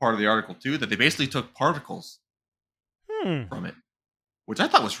another part of the article too, that they basically took particles from it, which I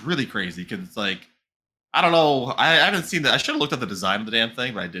thought was really crazy because it's like, I don't know, I haven't seen that. I should have looked at the design of the damn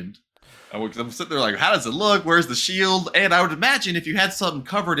thing, but I didn't. I'm sitting there like, how does it look? Where's the shield? And I would imagine if you had something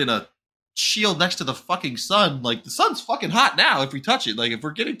covered in a shield next to the fucking sun, like the sun's fucking hot now if we touch it. Like if we're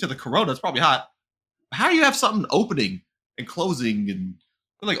getting to the corona, it's probably hot. How do you have something opening and closing and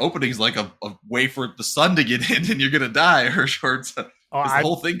like openings like a way for the sun to get in and you're gonna die or short? The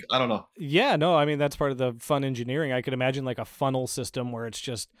whole thing, I don't know. Yeah, no, I mean, that's part of the fun engineering. I could imagine like a funnel system where it's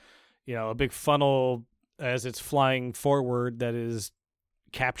just, a big funnel as it's flying forward that is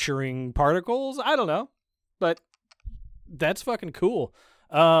capturing particles. I don't know, but that's fucking cool.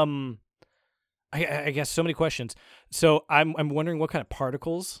 I guess so many questions. So I'm wondering what kind of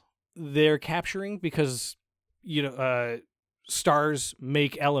particles they're capturing, because stars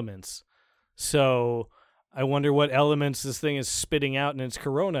make elements. So I wonder what elements this thing is spitting out in its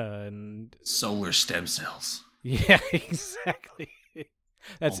corona. And solar stem cells. Yeah, exactly.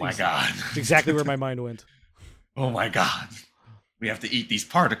 That's God. That's exactly where my mind went. Oh my God. We have to eat these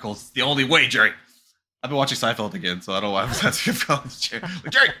particles. It's the only way, Jerry. I've been watching Seinfeld again, so I don't know why I was asking about Jerry.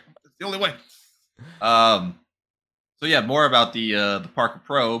 Like, Jerry, it's the only way. So yeah, more about the Parker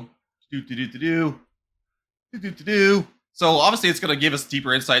probe. So obviously it's going to give us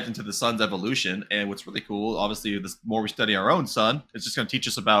deeper insight into the sun's evolution. And what's really cool, obviously, the more we study our own sun, it's just going to teach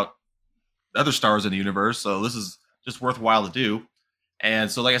us about other stars in the universe. So this is just worthwhile to do.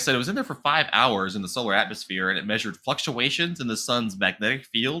 And so, like I said, it was in there for 5 hours in the solar atmosphere, and it measured fluctuations in the sun's magnetic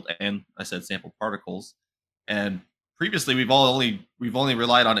field and, I said, sample particles. And previously, we've only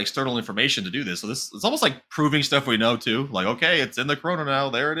relied on external information to do this. So this it's almost like proving stuff we know too. Like, okay, it's in the corona now.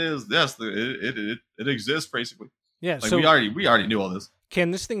 There it is. Yes, it exists basically. Yeah. Like so we already knew all this.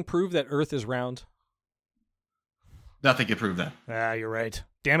 Can this thing prove that Earth is round? Nothing can prove that. Ah, you're right.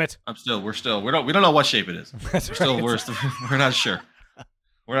 Damn it. We don't know what shape it is. We're not sure.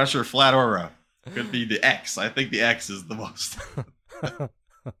 We're not sure flat or round. Could be the X. I think the X is the most. But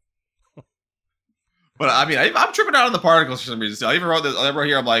I mean, I'm tripping out on the particles for some reason. So I even wrote this. I wrote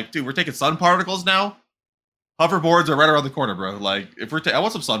here. I'm like, dude, we're taking sun particles now. Hoverboards are right around the corner, bro. Like, if I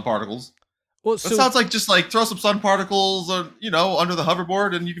want some sun particles. Well, so, it sounds like just like throw some sun particles, under the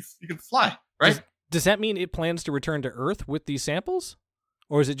hoverboard, and you can fly, right? Does that mean it plans to return to Earth with these samples,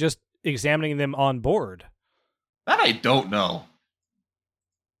 or is it just examining them on board? That I don't know.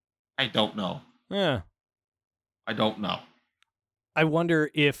 Yeah. I don't know. I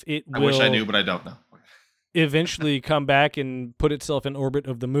wonder if it will... I wish I knew, but I don't know. Eventually come back and put itself in orbit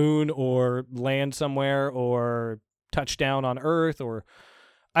of the moon or land somewhere or touch down on Earth or,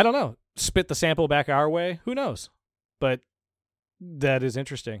 I don't know, spit the sample back our way. Who knows? But that is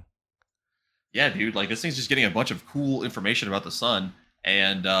interesting. Yeah, dude. Like, this thing's just getting a bunch of cool information about the sun.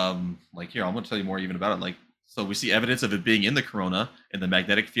 And, here, I'm going to tell you more even about it. Like, so we see evidence of it being in the corona, in the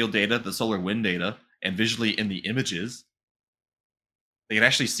magnetic field data, the solar wind data, and visually in the images. They can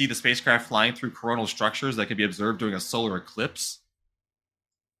actually see the spacecraft flying through coronal structures that can be observed during a solar eclipse.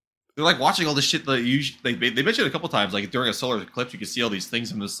 They're like watching all this shit that they mentioned a couple times, like during a solar eclipse, you can see all these things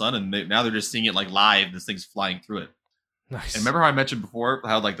from the sun, and now they're just seeing it like live. This thing's flying through it. Nice. And remember how I mentioned before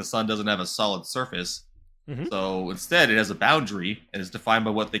how like the sun doesn't have a solid surface, mm-hmm. So instead it has a boundary and is defined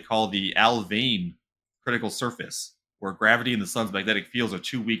by what they call the Alfvén critical surface, where gravity and the sun's magnetic fields are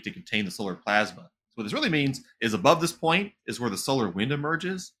too weak to contain the solar plasma. So what this really means is above this point is where the solar wind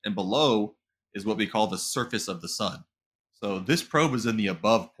emerges, and below is what we call the surface of the sun. So this probe is in the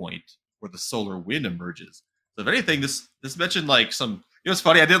above point where the solar wind emerges. So if anything, this mentioned like some, it's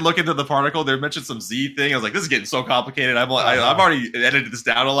funny, I did look into the particle, they mentioned some Z thing. I was like, this is getting so complicated. I've already edited this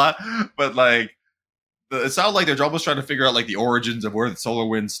down a lot, but like, it sounds like they're almost trying to figure out like the origins of where the solar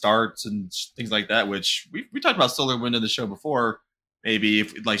wind starts and things like that, which we talked about solar wind in the show before. Maybe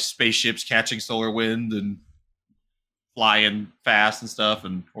if like spaceships catching solar wind and flying fast and stuff.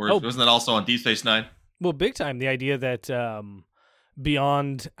 Wasn't that also on Deep Space Nine? Well, big time. The idea that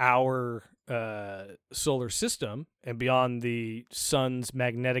beyond our solar system and beyond the sun's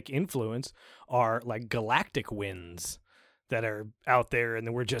magnetic influence are like galactic winds that are out there and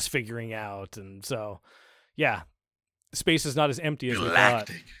that we're just figuring out. And so, yeah, space is not as empty as we thought.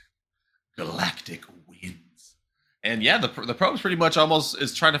 Galactic winds. And yeah, the probe's pretty much almost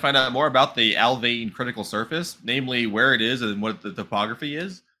is trying to find out more about the Alfvén critical surface, namely where it is and what the topography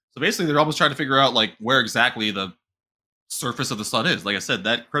is. So basically, they're almost trying to figure out like where exactly the surface of the sun is. Like I said,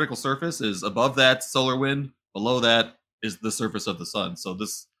 that critical surface is above that solar wind. Below that is the surface of the sun. So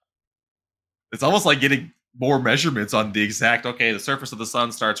it's almost like getting more measurements on the exact, the surface of the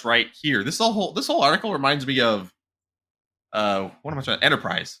sun starts right here. This whole article reminds me of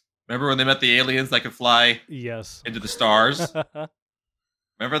Enterprise. Remember when they met the aliens that could fly into the stars?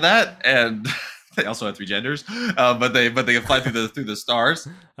 Remember that? And they also had 3 genders, but they could fly through the stars,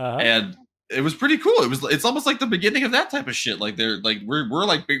 and it was pretty cool. It's almost like the beginning of that type of shit. Like we're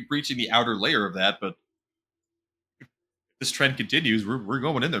like breaching the outer layer of that, but if this trend continues, we're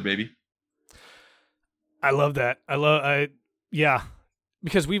going in there, baby. I love that.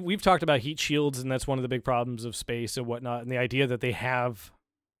 Because we've talked about heat shields, and that's one of the big problems of space and whatnot. And the idea that they have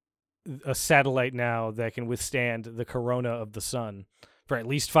a satellite now that can withstand the corona of the sun for at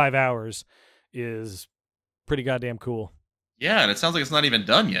least 5 hours is pretty goddamn cool. Yeah, and it sounds like it's not even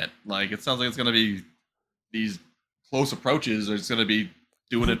done yet. Like, it sounds like it's going to be these close approaches, or it's going to be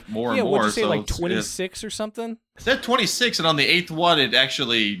doing it more and more. Yeah, what'd you say, like 26 or something? It said 26, and on the 8th one, it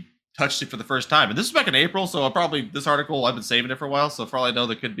actually touched it for the first time. And this is back in April, so this article, I've been saving it for a while, so for all I know,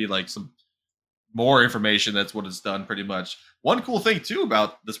 there could be like some more information. That's what it's done pretty much. One cool thing too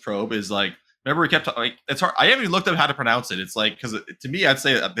about this probe is like, remember we kept like, it's hard. I haven't even looked up how to pronounce it. It's like, because to me, I'd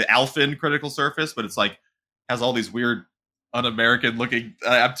say the Alphen critical surface, but it's like has all these weird un-American looking.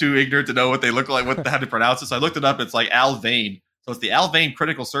 I'm too ignorant to know what they look like, how to pronounce it. So I looked it up. It's like Alvane. So it's the Alvane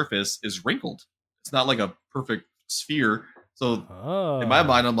critical surface is wrinkled. It's not like a perfect sphere. So in my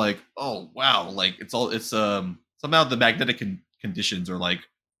mind, I'm like, oh wow, like it's somehow the magnetic conditions are like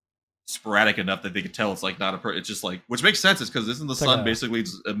sporadic enough that they could tell it's like not it's just like, which makes sense. It's because isn't the sun basically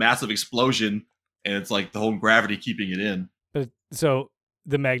a massive explosion, and it's like the whole gravity keeping it in. But so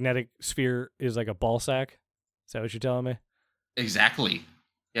the magnetic sphere is like a ball sack. Is that what you're telling me? Exactly.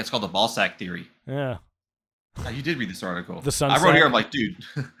 Yeah, it's called the ball sack theory. Yeah. You did read this article. The sun. I wrote here. I'm like, dude.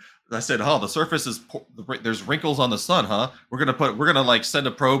 I said, the surface is there's wrinkles on the sun, huh? We're gonna like send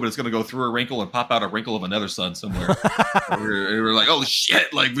a probe, and it's gonna go through a wrinkle and pop out a wrinkle of another sun somewhere. we're like, oh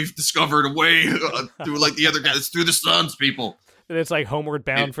shit! Like we've discovered a way through like the other guys through the suns, people. And it's like homeward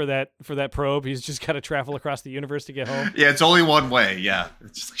bound for that probe. He's just got to travel across the universe to get home. Yeah, it's only one way. Yeah,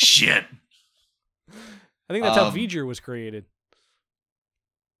 it's just like shit. I think that's how V'ger was created.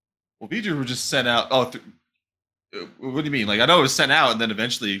 Well, V'ger was just sent out. What do you mean? Like I know it was sent out, and then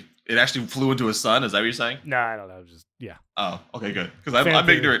eventually it actually flew into a sun. Is that what you're saying? No, I don't know. Just yeah. Oh, okay, good. Because I'm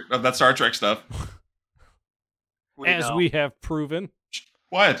ignorant of that Star Trek stuff. We have proven.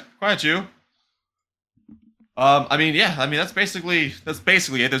 Quiet, you. I mean, that's basically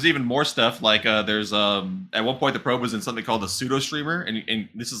it. There's even more stuff. Like, there's at one point the probe was in something called the pseudo streamer, and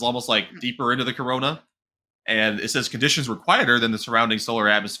this is almost like deeper into the corona. And it says conditions were quieter than the surrounding solar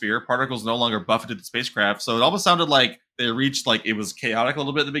atmosphere. Particles no longer buffeted the spacecraft, so it almost sounded like they reached like it was chaotic a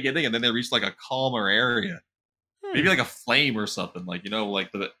little bit at the beginning, and then they reached like a calmer area, maybe like a flame or something. Like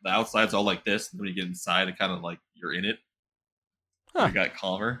like the outside's all like this, and when you get inside, it kind of like you're in it. You got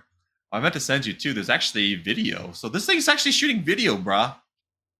calmer. I meant to send you too. There's actually video, so this thing's actually shooting video, brah.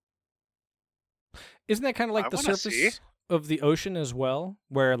 Isn't that kind of like the surface of the ocean as well,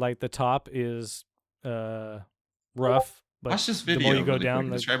 where like the top is rough, but watch this video. The more you go down,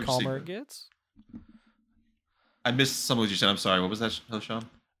 the calmer it gets. I missed some of what you said. I'm sorry. What was that, Sean?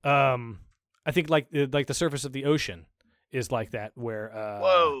 I think like the surface of the ocean is like that, where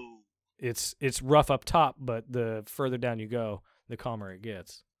it's rough up top, but the further down you go, the calmer it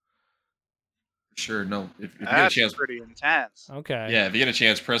gets. Sure. No, if you that's get a chance, pretty intense. Okay. Yeah, if you get a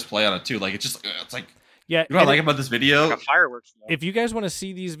chance, press play on it too. Like it's like. Yeah, you know what I like about this video? Like a fireworks film. If you guys want to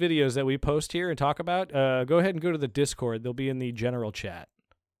see these videos that we post here and talk about, go ahead and go to the Discord. They'll be in the general chat.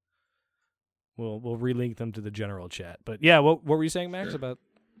 We'll relink them to the general chat. But yeah, what were you saying, Max? Sure. About?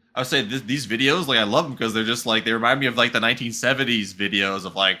 I would say these videos, like I love them because they're just like they remind me of like the 1970s videos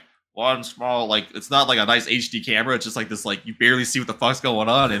of like one small, like it's not like a nice HD camera. It's just like this, like you barely see what the fuck's going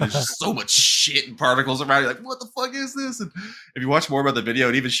on, and there's just so much shit and particles around. You're like, what the fuck is this? And if you watch more about the video,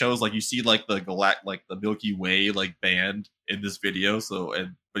 it even shows like you see like the the Milky Way like band in this video. So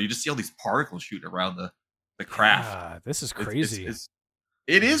but you just see all these particles shooting around the craft. Yeah, this is crazy.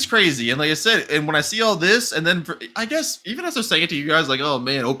 It is crazy, and like I said, and when I see all this, and then I guess even as I'm saying it to you guys, like, oh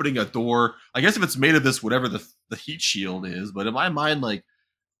man, opening a door. I guess if it's made of this, whatever the heat shield is, but in my mind, like.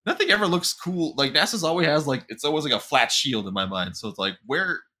 Nothing ever looks cool. Like NASA's always has like it's always like a flat shield in my mind. So it's like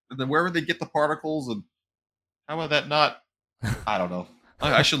where would they get the particles and how would that not? I don't know.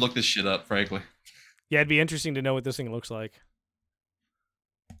 I should look this shit up, frankly. Yeah, it'd be interesting to know what this thing looks like.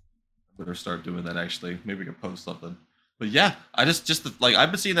 Better start doing that. Actually, maybe we can post something. But yeah, I just like I've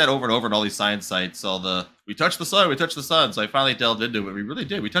been seeing that over and over on all these science sites. All we touched the sun. So I finally delved into it. We really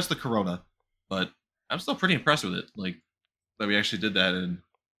did. We touched the corona, but I'm still pretty impressed with it. Like that we actually did that and.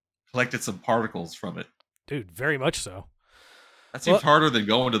 Collected some particles from it. Dude, very much so. That seems harder than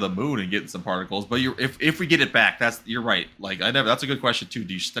going to the moon and getting some particles. But if we get it back, you're right. Like that's a good question too.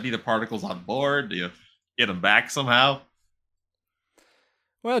 Do you study the particles on board? Do you get them back somehow?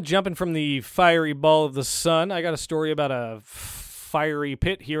 Well, jumping from the fiery ball of the sun, I got a story about a fiery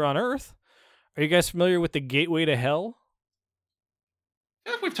pit here on Earth. Are you guys familiar with the gateway to hell? I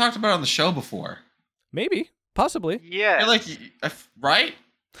feel like we've talked about it on the show before. Maybe. Possibly. Yeah. Like, right?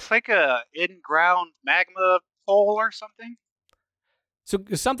 It's like a in-ground magma hole or something. So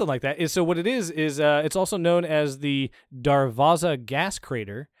something like that. So what it is it's also known as the Darvaza gas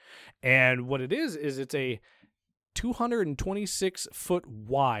crater. And what it is it's a 226-foot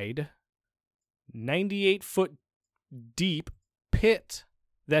wide, 98-foot deep pit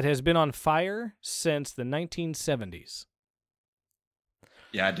that has been on fire since the 1970s.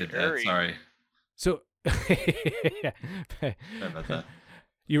 Yeah, I did that. Sorry. So Sorry about that.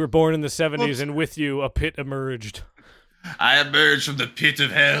 You were born in the 70s, and with you, a pit emerged. I emerged from the pit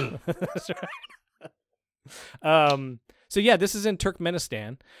of hell. That's right. So yeah, this is in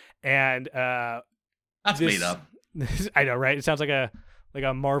Turkmenistan, and that's made up. I know, right? It sounds like a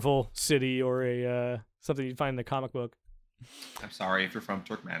Marvel city or a something you'd find in a comic book. I'm sorry if you're from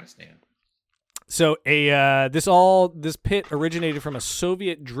Turkmenistan. So this pit originated from a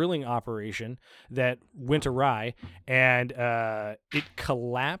Soviet drilling operation that went awry, and it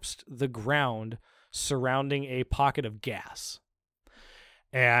collapsed the ground surrounding a pocket of gas.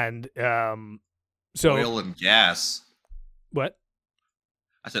 And so oil and gas. What?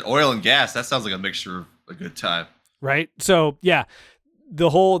 I said oil and gas. That sounds like a mixture of a good time. Right? So yeah,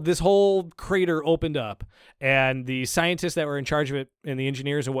 this whole crater opened up, and the scientists that were in charge of it and the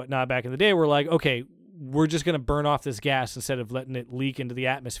engineers and whatnot back in the day were like, okay, we're just going to burn off this gas instead of letting it leak into the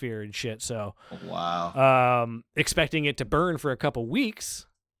atmosphere and shit. So wow. Expecting it to burn for a couple weeks,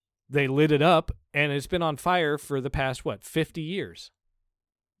 they lit it up, and it's been on fire for the past 50 years.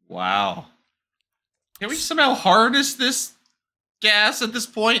 Wow. Can we somehow harness this gas at this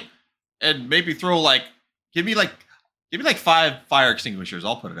point and maybe throw give me 5 fire extinguishers.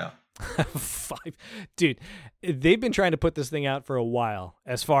 I'll put it out. 5, dude. They've been trying to put this thing out for a while.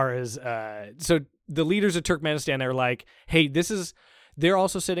 As far as so the leaders of Turkmenistan are like, hey, they're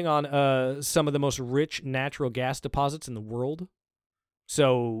also sitting on some of the most rich natural gas deposits in the world.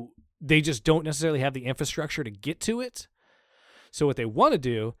 So they just don't necessarily have the infrastructure to get to it. So what they want to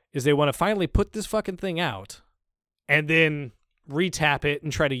do is they want to finally put this fucking thing out and then retap it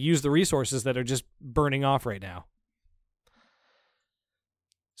and try to use the resources that are just burning off right now.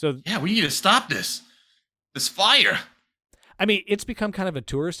 So yeah, we need to stop this fire. I mean, it's become kind of a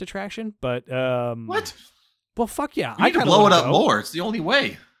tourist attraction, but what? Well, fuck yeah, I can blow it up more. It's the only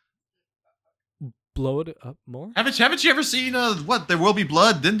way. Blow it up more? Haven't you ever seen There Will Be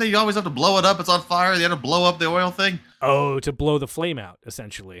Blood? Didn't they always have to blow it up? It's on fire. They had to blow up the oil thing. Oh, to blow the flame out,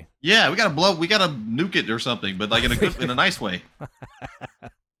 essentially. Yeah, we gotta nuke it or something, but like in a nice way.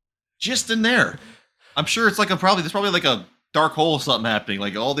 Just in there. I'm sure it's there's probably like a dark hole or something happening.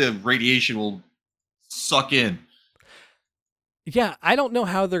 Like all the radiation will suck in. Yeah, I don't know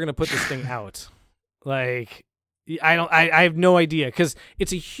how they're gonna put this thing out. Like, I have no idea, because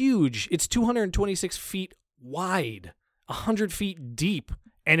it's it's 226 feet wide, 100 feet deep,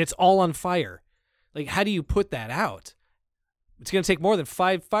 and it's all on fire. Like, how do you put that out? It's going to take more than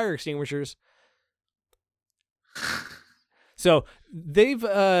 5 fire extinguishers. So they've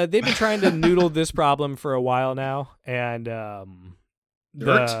been trying to noodle this problem for a while now, and dirt.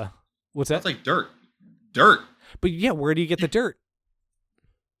 What's that? That's like dirt. But yeah, where do you get the dirt?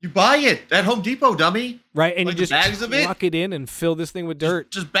 You buy it at Home Depot, dummy. Right, and like you just truck it in and fill this thing with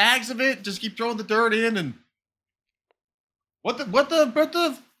dirt. Just bags of it. Just keep throwing the dirt in. And what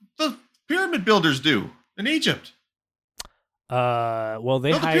the pyramid builders do in Egypt? Well,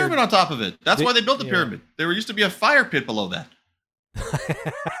 they built a pyramid on top of it. That's why they built the pyramid. There used to be a fire pit below that.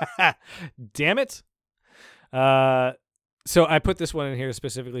 Damn it. So I put this one in here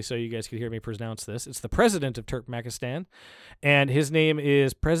specifically so you guys could hear me pronounce this. It's the president of Turkmenistan, and his name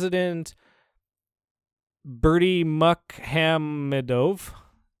is President Berdy Muhammadov,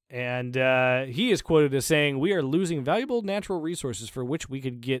 and he is quoted as saying, "We are losing valuable natural resources for which we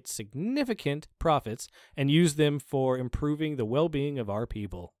could get significant profits and use them for improving the well-being of our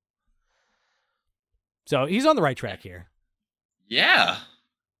people." So he's on the right track here. Yeah.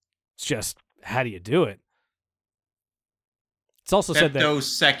 It's just, how do you do it? It's also said that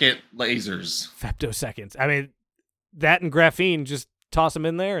femtosecond lasers. Femtoseconds. I mean, that and graphene, just toss them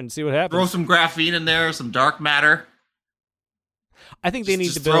in there and see what happens. Throw some graphene in there, some dark matter. I think they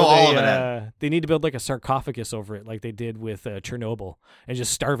need to build they need to build like a sarcophagus over it, like they did with Chernobyl, and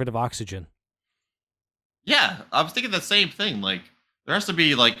just starve it of oxygen. Yeah, I was thinking the same thing. Like, there has to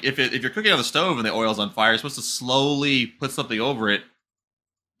be if you're cooking on the stove and the oil's on fire, you're supposed to slowly put something over it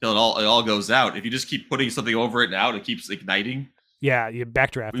till it all goes out. If you just keep putting something over it and out, it keeps igniting. Yeah, you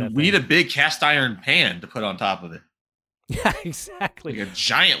backdraft that. We need a big cast iron pan to put on top of it. Yeah, exactly. Like a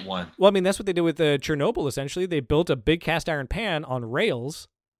giant one. Well, I mean, that's what they did with Chernobyl, essentially. They built a big cast iron pan on rails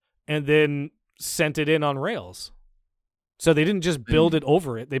and then sent it in on rails. So they didn't just build it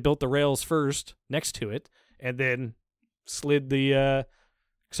over it. They built the rails first next to it and then slid the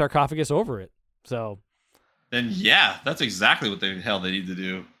sarcophagus over it. So then, yeah, that's exactly what the hell they need to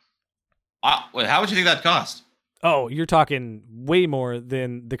do. Wait, how much do you think that cost? Oh, you're talking way more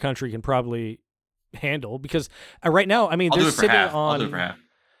than the country can probably handle, because right now, I mean, they're sitting on. I'll do it for half.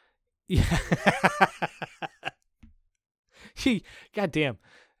 Yeah. God damn,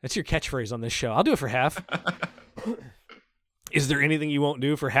 that's your catchphrase on this show. I'll do it for half. Is there anything you won't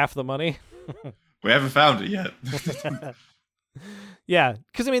do for half the money? We haven't found it yet. Yeah,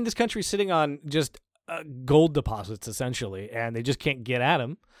 because I mean, this country's sitting on just gold deposits essentially, and they just can't get at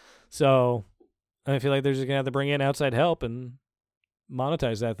them. So I feel like they're just gonna have to bring in outside help and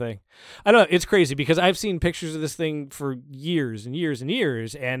monetize that thing. I don't know. It's crazy because I've seen pictures of this thing for years and years and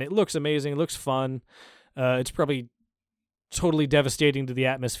years, and it looks amazing. It looks fun. It's probably totally devastating to the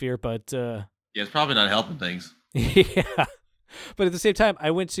atmosphere, but yeah, it's probably not helping things. Yeah, but at the same time,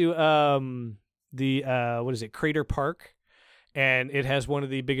 I went to the what is it, Crater Park, and it has one of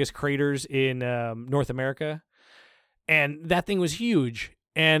the biggest craters in North America, and that thing was huge.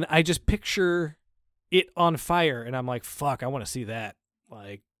 And I just picture it on fire, and I'm like, fuck, I want to see that.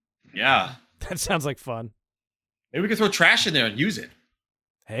 Like, yeah, that sounds like fun. Maybe we can throw trash in there and use it.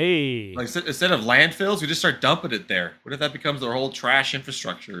 Hey, like instead of landfills, we just start dumping it there. What if that becomes our whole trash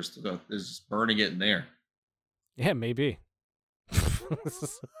infrastructure? Is just burning it in there? Yeah, maybe.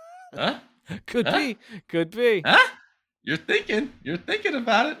 Huh? Could be. Huh? You're thinking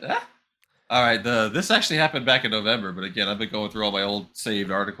about it. Huh? All right. This actually happened back in November, but again, I've been going through all my old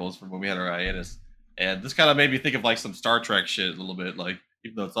saved articles from when we had our hiatus, and this kind of made me think of like some Star Trek shit a little bit, like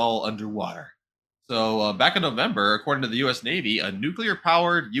even though it's all underwater. So back in November, according to the U.S. Navy, a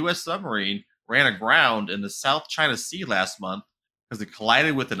nuclear-powered U.S. submarine ran aground in the South China Sea last month because it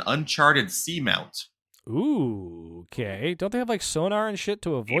collided with an uncharted seamount. Ooh, okay. Don't they have like sonar and shit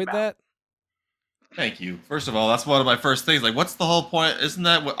to avoid that? Thank you. First of all, that's one of my first things. Like, what's the whole point? Isn't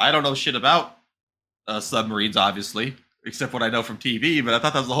that what I don't know shit about submarines, obviously, except what I know from TV. But I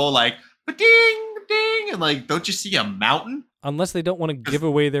thought that was the whole like, ding, ding, and like, don't you see a mountain? Unless they don't want to give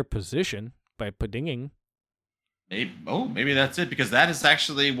away their position by puddinging. Maybe that's it, because that is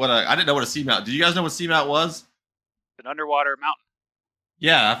actually what I didn't know what a seamount. Did you guys know what seamount was? An underwater mountain.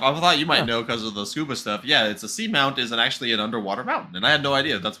 Yeah, I thought you might know because of the scuba stuff. Yeah, it's a seamount is actually an underwater mountain, and I had no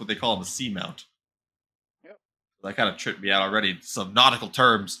idea that's what they call them, a seamount. Yep. That kind of tripped me out already. Some nautical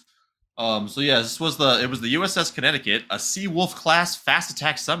terms. So yeah, it was the USS Connecticut, a Seawolf class fast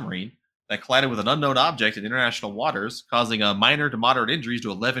attack submarine that collided with an unknown object in international waters, causing minor to moderate injuries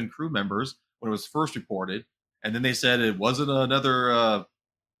to 11 crew members when it was first reported. And then they said it wasn't another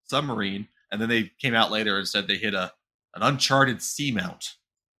submarine, and then they came out later and said they hit an uncharted seamount.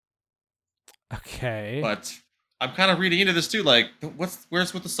 Okay. But I'm kind of reading into this too, like,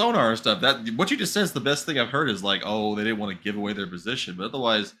 where's with the sonar and stuff? That what you just said is the best thing I've heard is like, oh, they didn't want to give away their position, but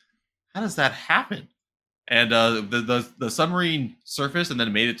otherwise, how does that happen? And the submarine surfaced and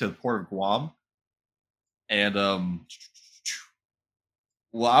then made it to the port of Guam. And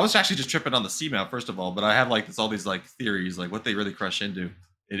well, I was actually just tripping on the seamount first of all, but I have like all these like theories, like what they really crush into.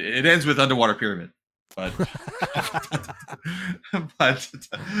 It ends with underwater pyramid, but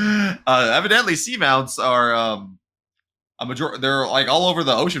evidently seamounts are a majority. They're like all over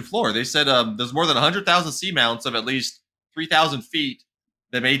the ocean floor. They said there's more than 100,000 seamounts of at least 3,000 feet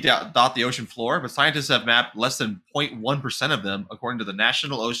that may dot the ocean floor, but scientists have mapped less than 0.1% of them, according to the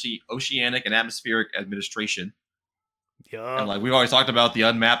National Oceanic and Atmospheric Administration. Yeah. And like we've always talked about the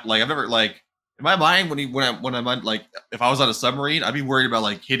unmapped. Like I've never like in my mind when I'm like if I was on a submarine, I'd be worried about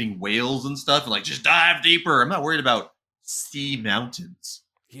like hitting whales and stuff and like just dive deeper. I'm not worried about sea mountains.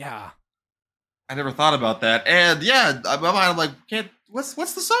 Yeah. I never thought about that. And yeah, in my mind I'm like, what's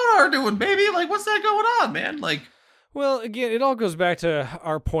the sonar doing, baby? Like what's that going on, man? Like. Well, again, it all goes back to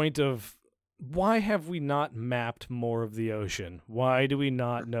our point of why have we not mapped more of the ocean? Why do we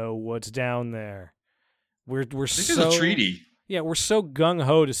not know what's down there? We're this is a treaty. Yeah, we're so gung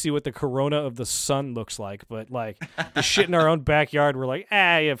ho to see what the corona of the sun looks like, but like the shit in our own backyard, we're like,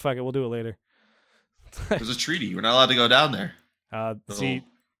 yeah, fuck it, we'll do it later. There's a treaty. We're not allowed to go down there. See,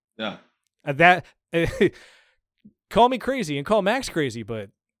 yeah, that call me crazy and call Max crazy, but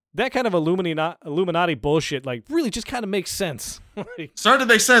that kind of Illuminati bullshit, like, really just kind of makes sense. Starting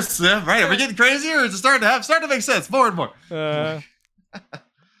to make sense, yeah, right? Are we getting crazier, or is it starting to make sense more and more?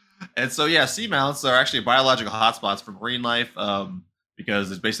 And so, yeah, seamounts are actually biological hotspots for marine life because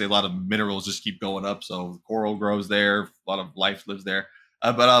there's basically a lot of minerals just keep going up. So coral grows there, a lot of life lives there.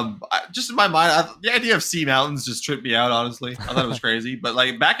 But just in my mind, the idea of sea mountains just tripped me out, honestly. I thought it was crazy. But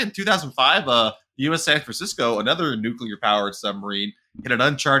like back in 2005, the U.S. San Francisco, another nuclear-powered submarine, hit an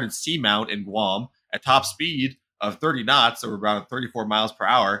uncharted seamount in Guam at top speed of 30 knots, or around 34 miles per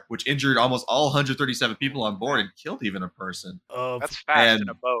hour, which injured almost all 137 people on board and killed even a person. That's fast in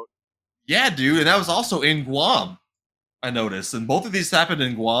a boat. Yeah, dude, and that was also in Guam, I noticed. And both of these happened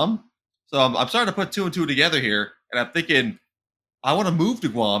in Guam. So I'm starting to put two and two together here, and I'm thinking, I want to move to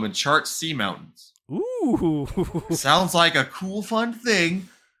Guam and chart sea mountains. Ooh. Sounds like a cool, fun thing.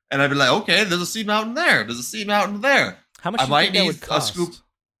 And I'd be like, okay, there's a sea mountain there. There's a sea mountain there. How much I do you might think that need would a cost? scoop.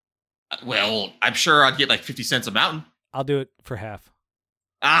 Well, I'm sure I'd get like 50 cents a mountain. I'll do it for half.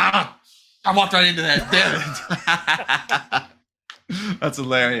 Ah, I walked right into that. Damn it. That's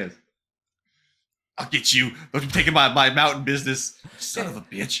hilarious. I'll get you. Don't you taking my mountain business, son of a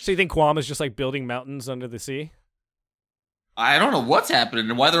bitch. So you think Guam is just like building mountains under the sea? I don't know what's happening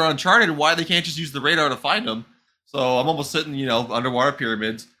and why they're uncharted and why they can't just use the radar to find them. So I'm almost sitting, underwater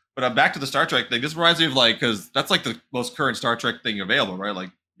pyramids. But I'm back to the Star Trek thing. This reminds me of because that's like the most current Star Trek thing available, right?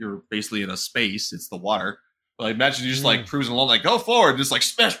 Like you're basically in a space. It's the water. But imagine you just like cruising along, like go forward, just like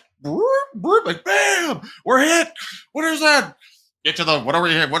smash, like bam, we're hit. What is that? Get to the whatever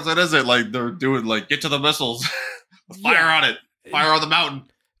you hit. What is it? Like they're doing like get to the missiles, fire on it, fire on the mountain.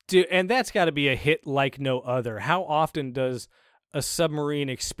 Dude, and that's got to be a hit like no other. How often does a submarine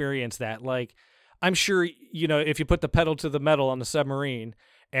experience that? Like, I'm sure, if you put the pedal to the metal on the submarine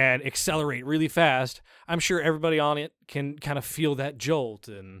and accelerate really fast, I'm sure everybody on it can kind of feel that jolt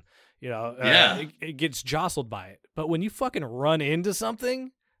and, it gets jostled by it. But when you fucking run into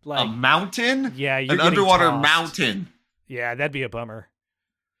something like a mountain, you're an underwater tossed. mountain. Yeah, that'd be a bummer.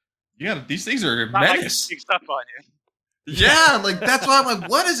 Yeah, these things are Not menace. like stuff on you. Yeah, like that's why I'm like,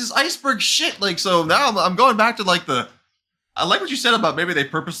 what is this iceberg shit? Like, so now I'm going back to like I like what you said about maybe they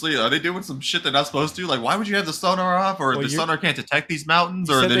purposely are they doing some shit they're not supposed to? Like, why would you have the sonar off, or the sonar can't detect these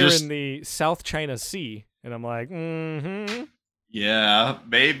mountains, or they're just in the South China Sea, and I'm like, yeah,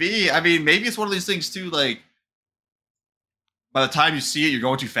 maybe. I mean, maybe it's one of these things too. Like, by the time you see it, you're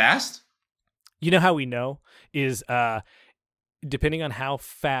going too fast. You know how we know is depending on how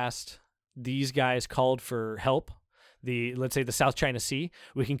fast these guys called for help. Let's say the South China Sea,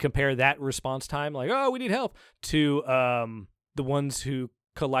 we can compare that response time, like, oh, we need help, to the ones who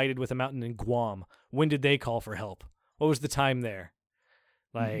collided with a mountain in Guam. When did they call for help? What was the time there?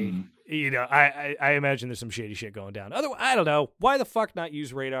 Like, I imagine there's some shady shit going down. Otherwise, I don't know. Why the fuck not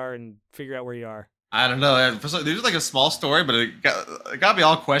use radar and figure out where you are? I don't know. There's like a small story, but it got me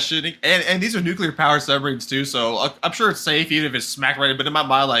all questioning. And these are nuclear powered submarines too, so I'm sure it's safe even if it's smack right. But in my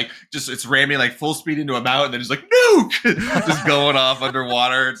mind, like it's ramming like full speed into a mountain, and then it's like nuke, just going off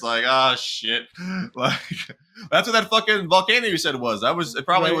underwater. It's like shit. Like that's what that fucking volcano you said was. It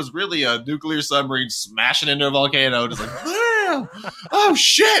probably was really a nuclear submarine smashing into a volcano, just like damn. Oh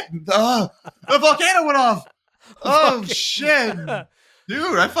shit, the volcano went off. Oh shit.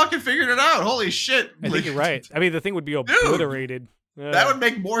 Dude, I fucking figured it out. Holy shit. I think you're right. I mean, the thing would be obliterated. That would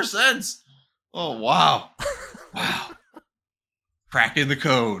make more sense. Oh, wow. Wow. Cracking the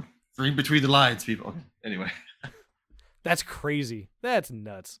code. Read between the lines, people. Okay. Anyway. That's crazy. That's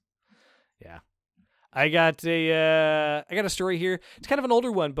nuts. Yeah. I got a story here. It's kind of an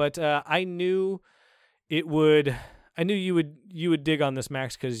older one, but I knew you would dig on this,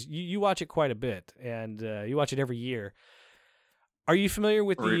 Max, because you watch it quite a bit, and you watch it every year. Are you familiar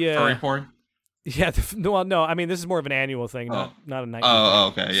with furry porn? Yeah, no. I mean, this is more of an annual thing, not a night. Oh,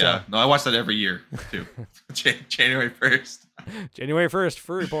 okay, yeah. So, no, I watch that every year too. January 1st. January 1st,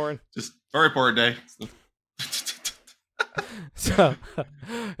 furry porn. Just furry porn day. So,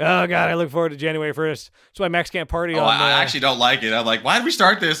 oh god, I look forward to January 1st. That's why Max can't party. I actually don't like it. I'm like, why did we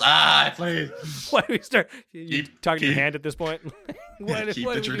start this? I played. Why did we start? You talking to your hand at this point? Keep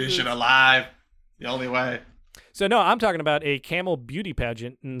the tradition alive. The only way. So no, I'm talking about a camel beauty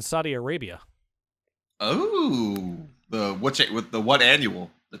pageant in Saudi Arabia. Oh, what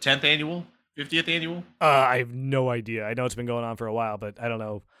annual? The 10th annual? 50th annual? I have no idea. I know it's been going on for a while, but I don't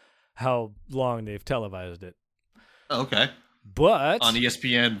know how long they've televised it. Okay. But on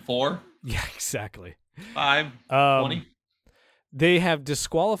ESPN 4? Yeah, exactly. 5, 20? They have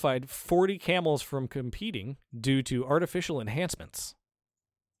disqualified 40 camels from competing due to artificial enhancements.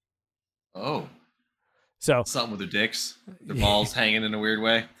 Oh. So something with their dicks, their balls hanging in a weird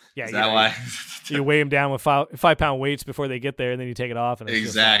way. Yeah, is that why? You weigh them down with 5-pound weights before they get there, and then you take it off. And it's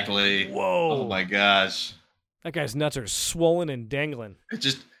exactly. Like, whoa! Oh my gosh! That guy's nuts are swollen and dangling.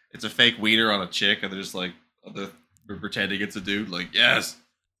 It's a fake wiener on a chick, and they're just like they're pretending it's a dude. Like yes,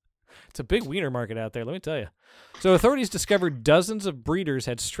 it's a big wiener market out there. Let me tell you. So authorities discovered dozens of breeders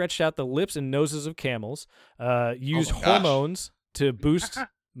had stretched out the lips and noses of camels, used hormones to boost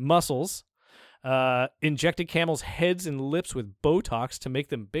muscles. Injected camels' heads and lips with Botox to make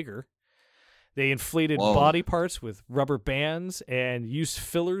them bigger. They inflated body parts with rubber bands and used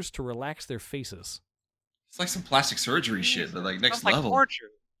fillers to relax their faces. It's like some plastic surgery shit, but like next level.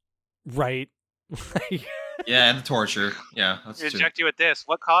 Torture. Right. Yeah, and the torture. Yeah, that's inject you with this.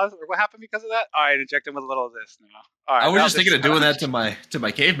 What happened because of that? All right, inject him with a little of this now. All right. I was just thinking of doing that to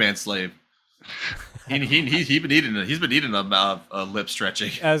my caveman slave. He's been needing a lip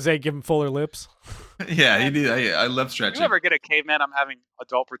stretching as they give him fuller lips. Yeah, I love stretching. If you ever get a caveman, I'm having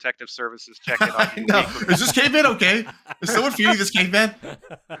Adult Protective Services check in on you. No, is this caveman okay? Is someone feeding this caveman?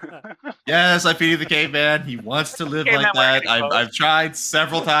 Yes, I feed the caveman. He wants to live like that. I've tried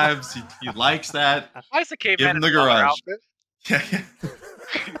several times. He likes that. Why is the caveman in the garage? Yeah.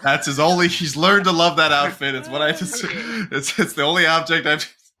 That's his only. He's learned to love that outfit. It's what I just. It's the only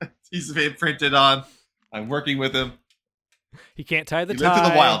object he's been printed on. I'm working with him. He can't tie the tie. He lived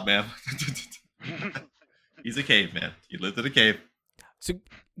in the wild, man. He's a caveman. He lived in a cave. So,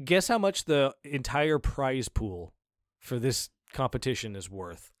 guess how much the entire prize pool for this competition is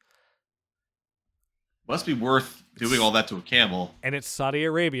worth? Must be worth doing all that to a camel. And it's Saudi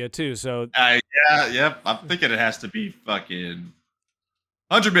Arabia too. So, yep. I'm thinking it has to be fucking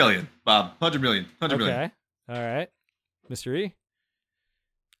 100 million, Bob. 100 million. 100 million. Okay. All right, Mr. E.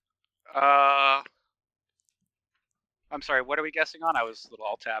 I'm sorry, what are we guessing on? I was a little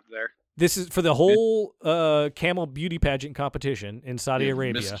all tabbed there. This is for the whole camel beauty pageant competition in Saudi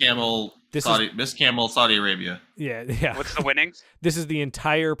Arabia. Miss Camel, Saudi Arabia. Yeah. What's the winnings? This is the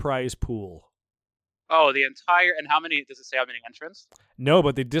entire prize pool. Oh, the entire, and how many, does it say how many entrants? No,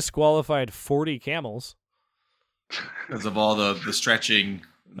 but they disqualified 40 camels. Because of all the stretching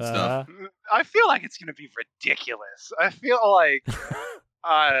and stuff. I feel like it's going to be ridiculous. I feel like,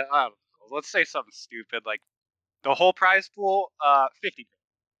 I don't know, let's say something stupid, like the whole prize pool, 50.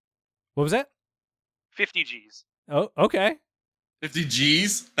 What was that? 50 G's. Oh, okay. 50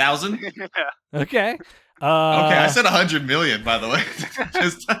 G's? 1,000? Okay. Okay, I said 100 million, by the way.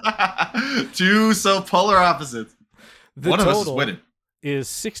 Just two so polar opposites. One of us is winning. Is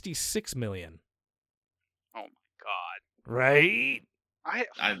 66 million. Oh my god. Right?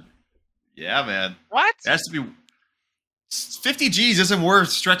 Yeah, man. What? It has to be 50 G's isn't worth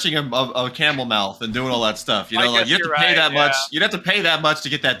stretching a camel mouth and doing all that stuff. You know, like you have to pay that much. You'd have to pay that much to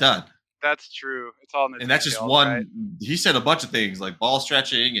get that done. That's true. It's all in the and that's just one. Right? He said a bunch of things like ball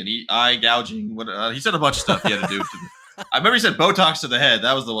stretching and eye gouging. He said a bunch of stuff he had to do. I remember he said Botox to the head.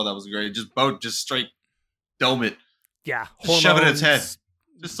 That was the one that was great. Just straight dome it. Yeah, shove it in its head,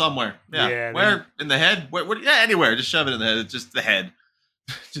 just somewhere. Yeah, where in the head? Where? Yeah, anywhere. Just shove it in the head. It's just the head.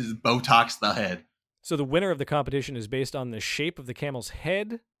 Just Botox the head. So the winner of the competition is based on the shape of the camel's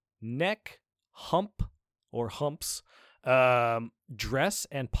head, neck, hump or humps, dress,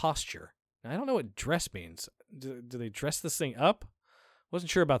 and posture. Now, I don't know what dress means. Do they dress this thing up?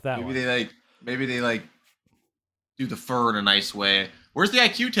 Wasn't sure about that one. Maybe they do the fur in a nice way. Where's the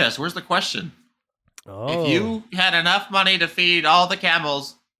IQ test? Where's the question? Oh. If you had enough money to feed all the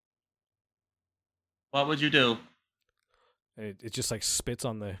camels, what would you do? It just like spits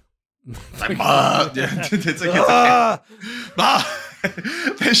on the. Like,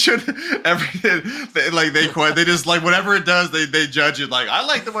 they should everything. They just like whatever it does. They judge it like I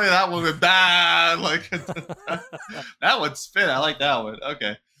like the way that one went bad. Like that one spit. I like that one.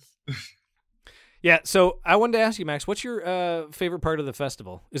 Okay. Yeah. So I wanted to ask you, Max, what's your favorite part of the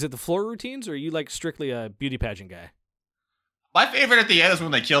festival? Is it the floor routines, or are you like strictly a beauty pageant guy? My favorite at the end is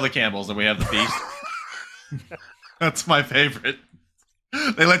when they kill the camels and we have the feast. That's my favorite.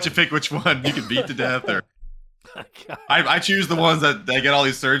 They let you pick which one you can beat to death, or I choose the ones that get all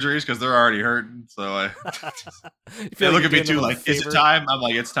these surgeries because they're already hurting. So they look at me too like, "Is it time?" I'm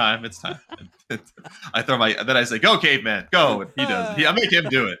like, "It's time. It's time." I throw then I say, "Go, caveman, go!" And he does. I make him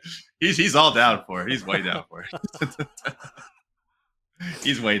do it. He's all down for it. He's way down for it.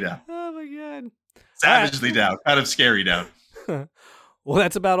 He's way down. Oh my god! Savagely down. Kind of scary down. Well,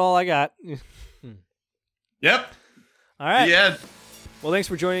 that's about all I got. Yep. All right. Yeah. Well, thanks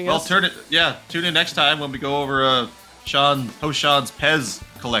for joining us. Tune in next time when we go over Sean's Pez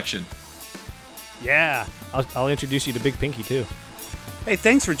collection. Yeah, I'll introduce you to Big Pinky too. Hey,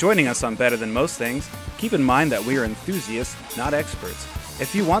 thanks for joining us on Better Than Most Things. Keep in mind that we are enthusiasts, not experts.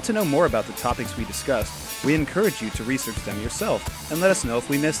 If you want to know more about the topics we discussed, we encourage you to research them yourself and let us know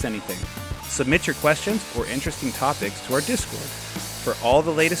if we missed anything. Submit your questions or interesting topics to our Discord. For all the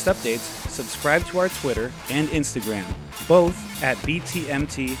latest updates, subscribe to our Twitter and Instagram, both at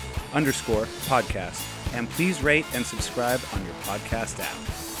BTMT_podcast. And please rate and subscribe on your podcast app.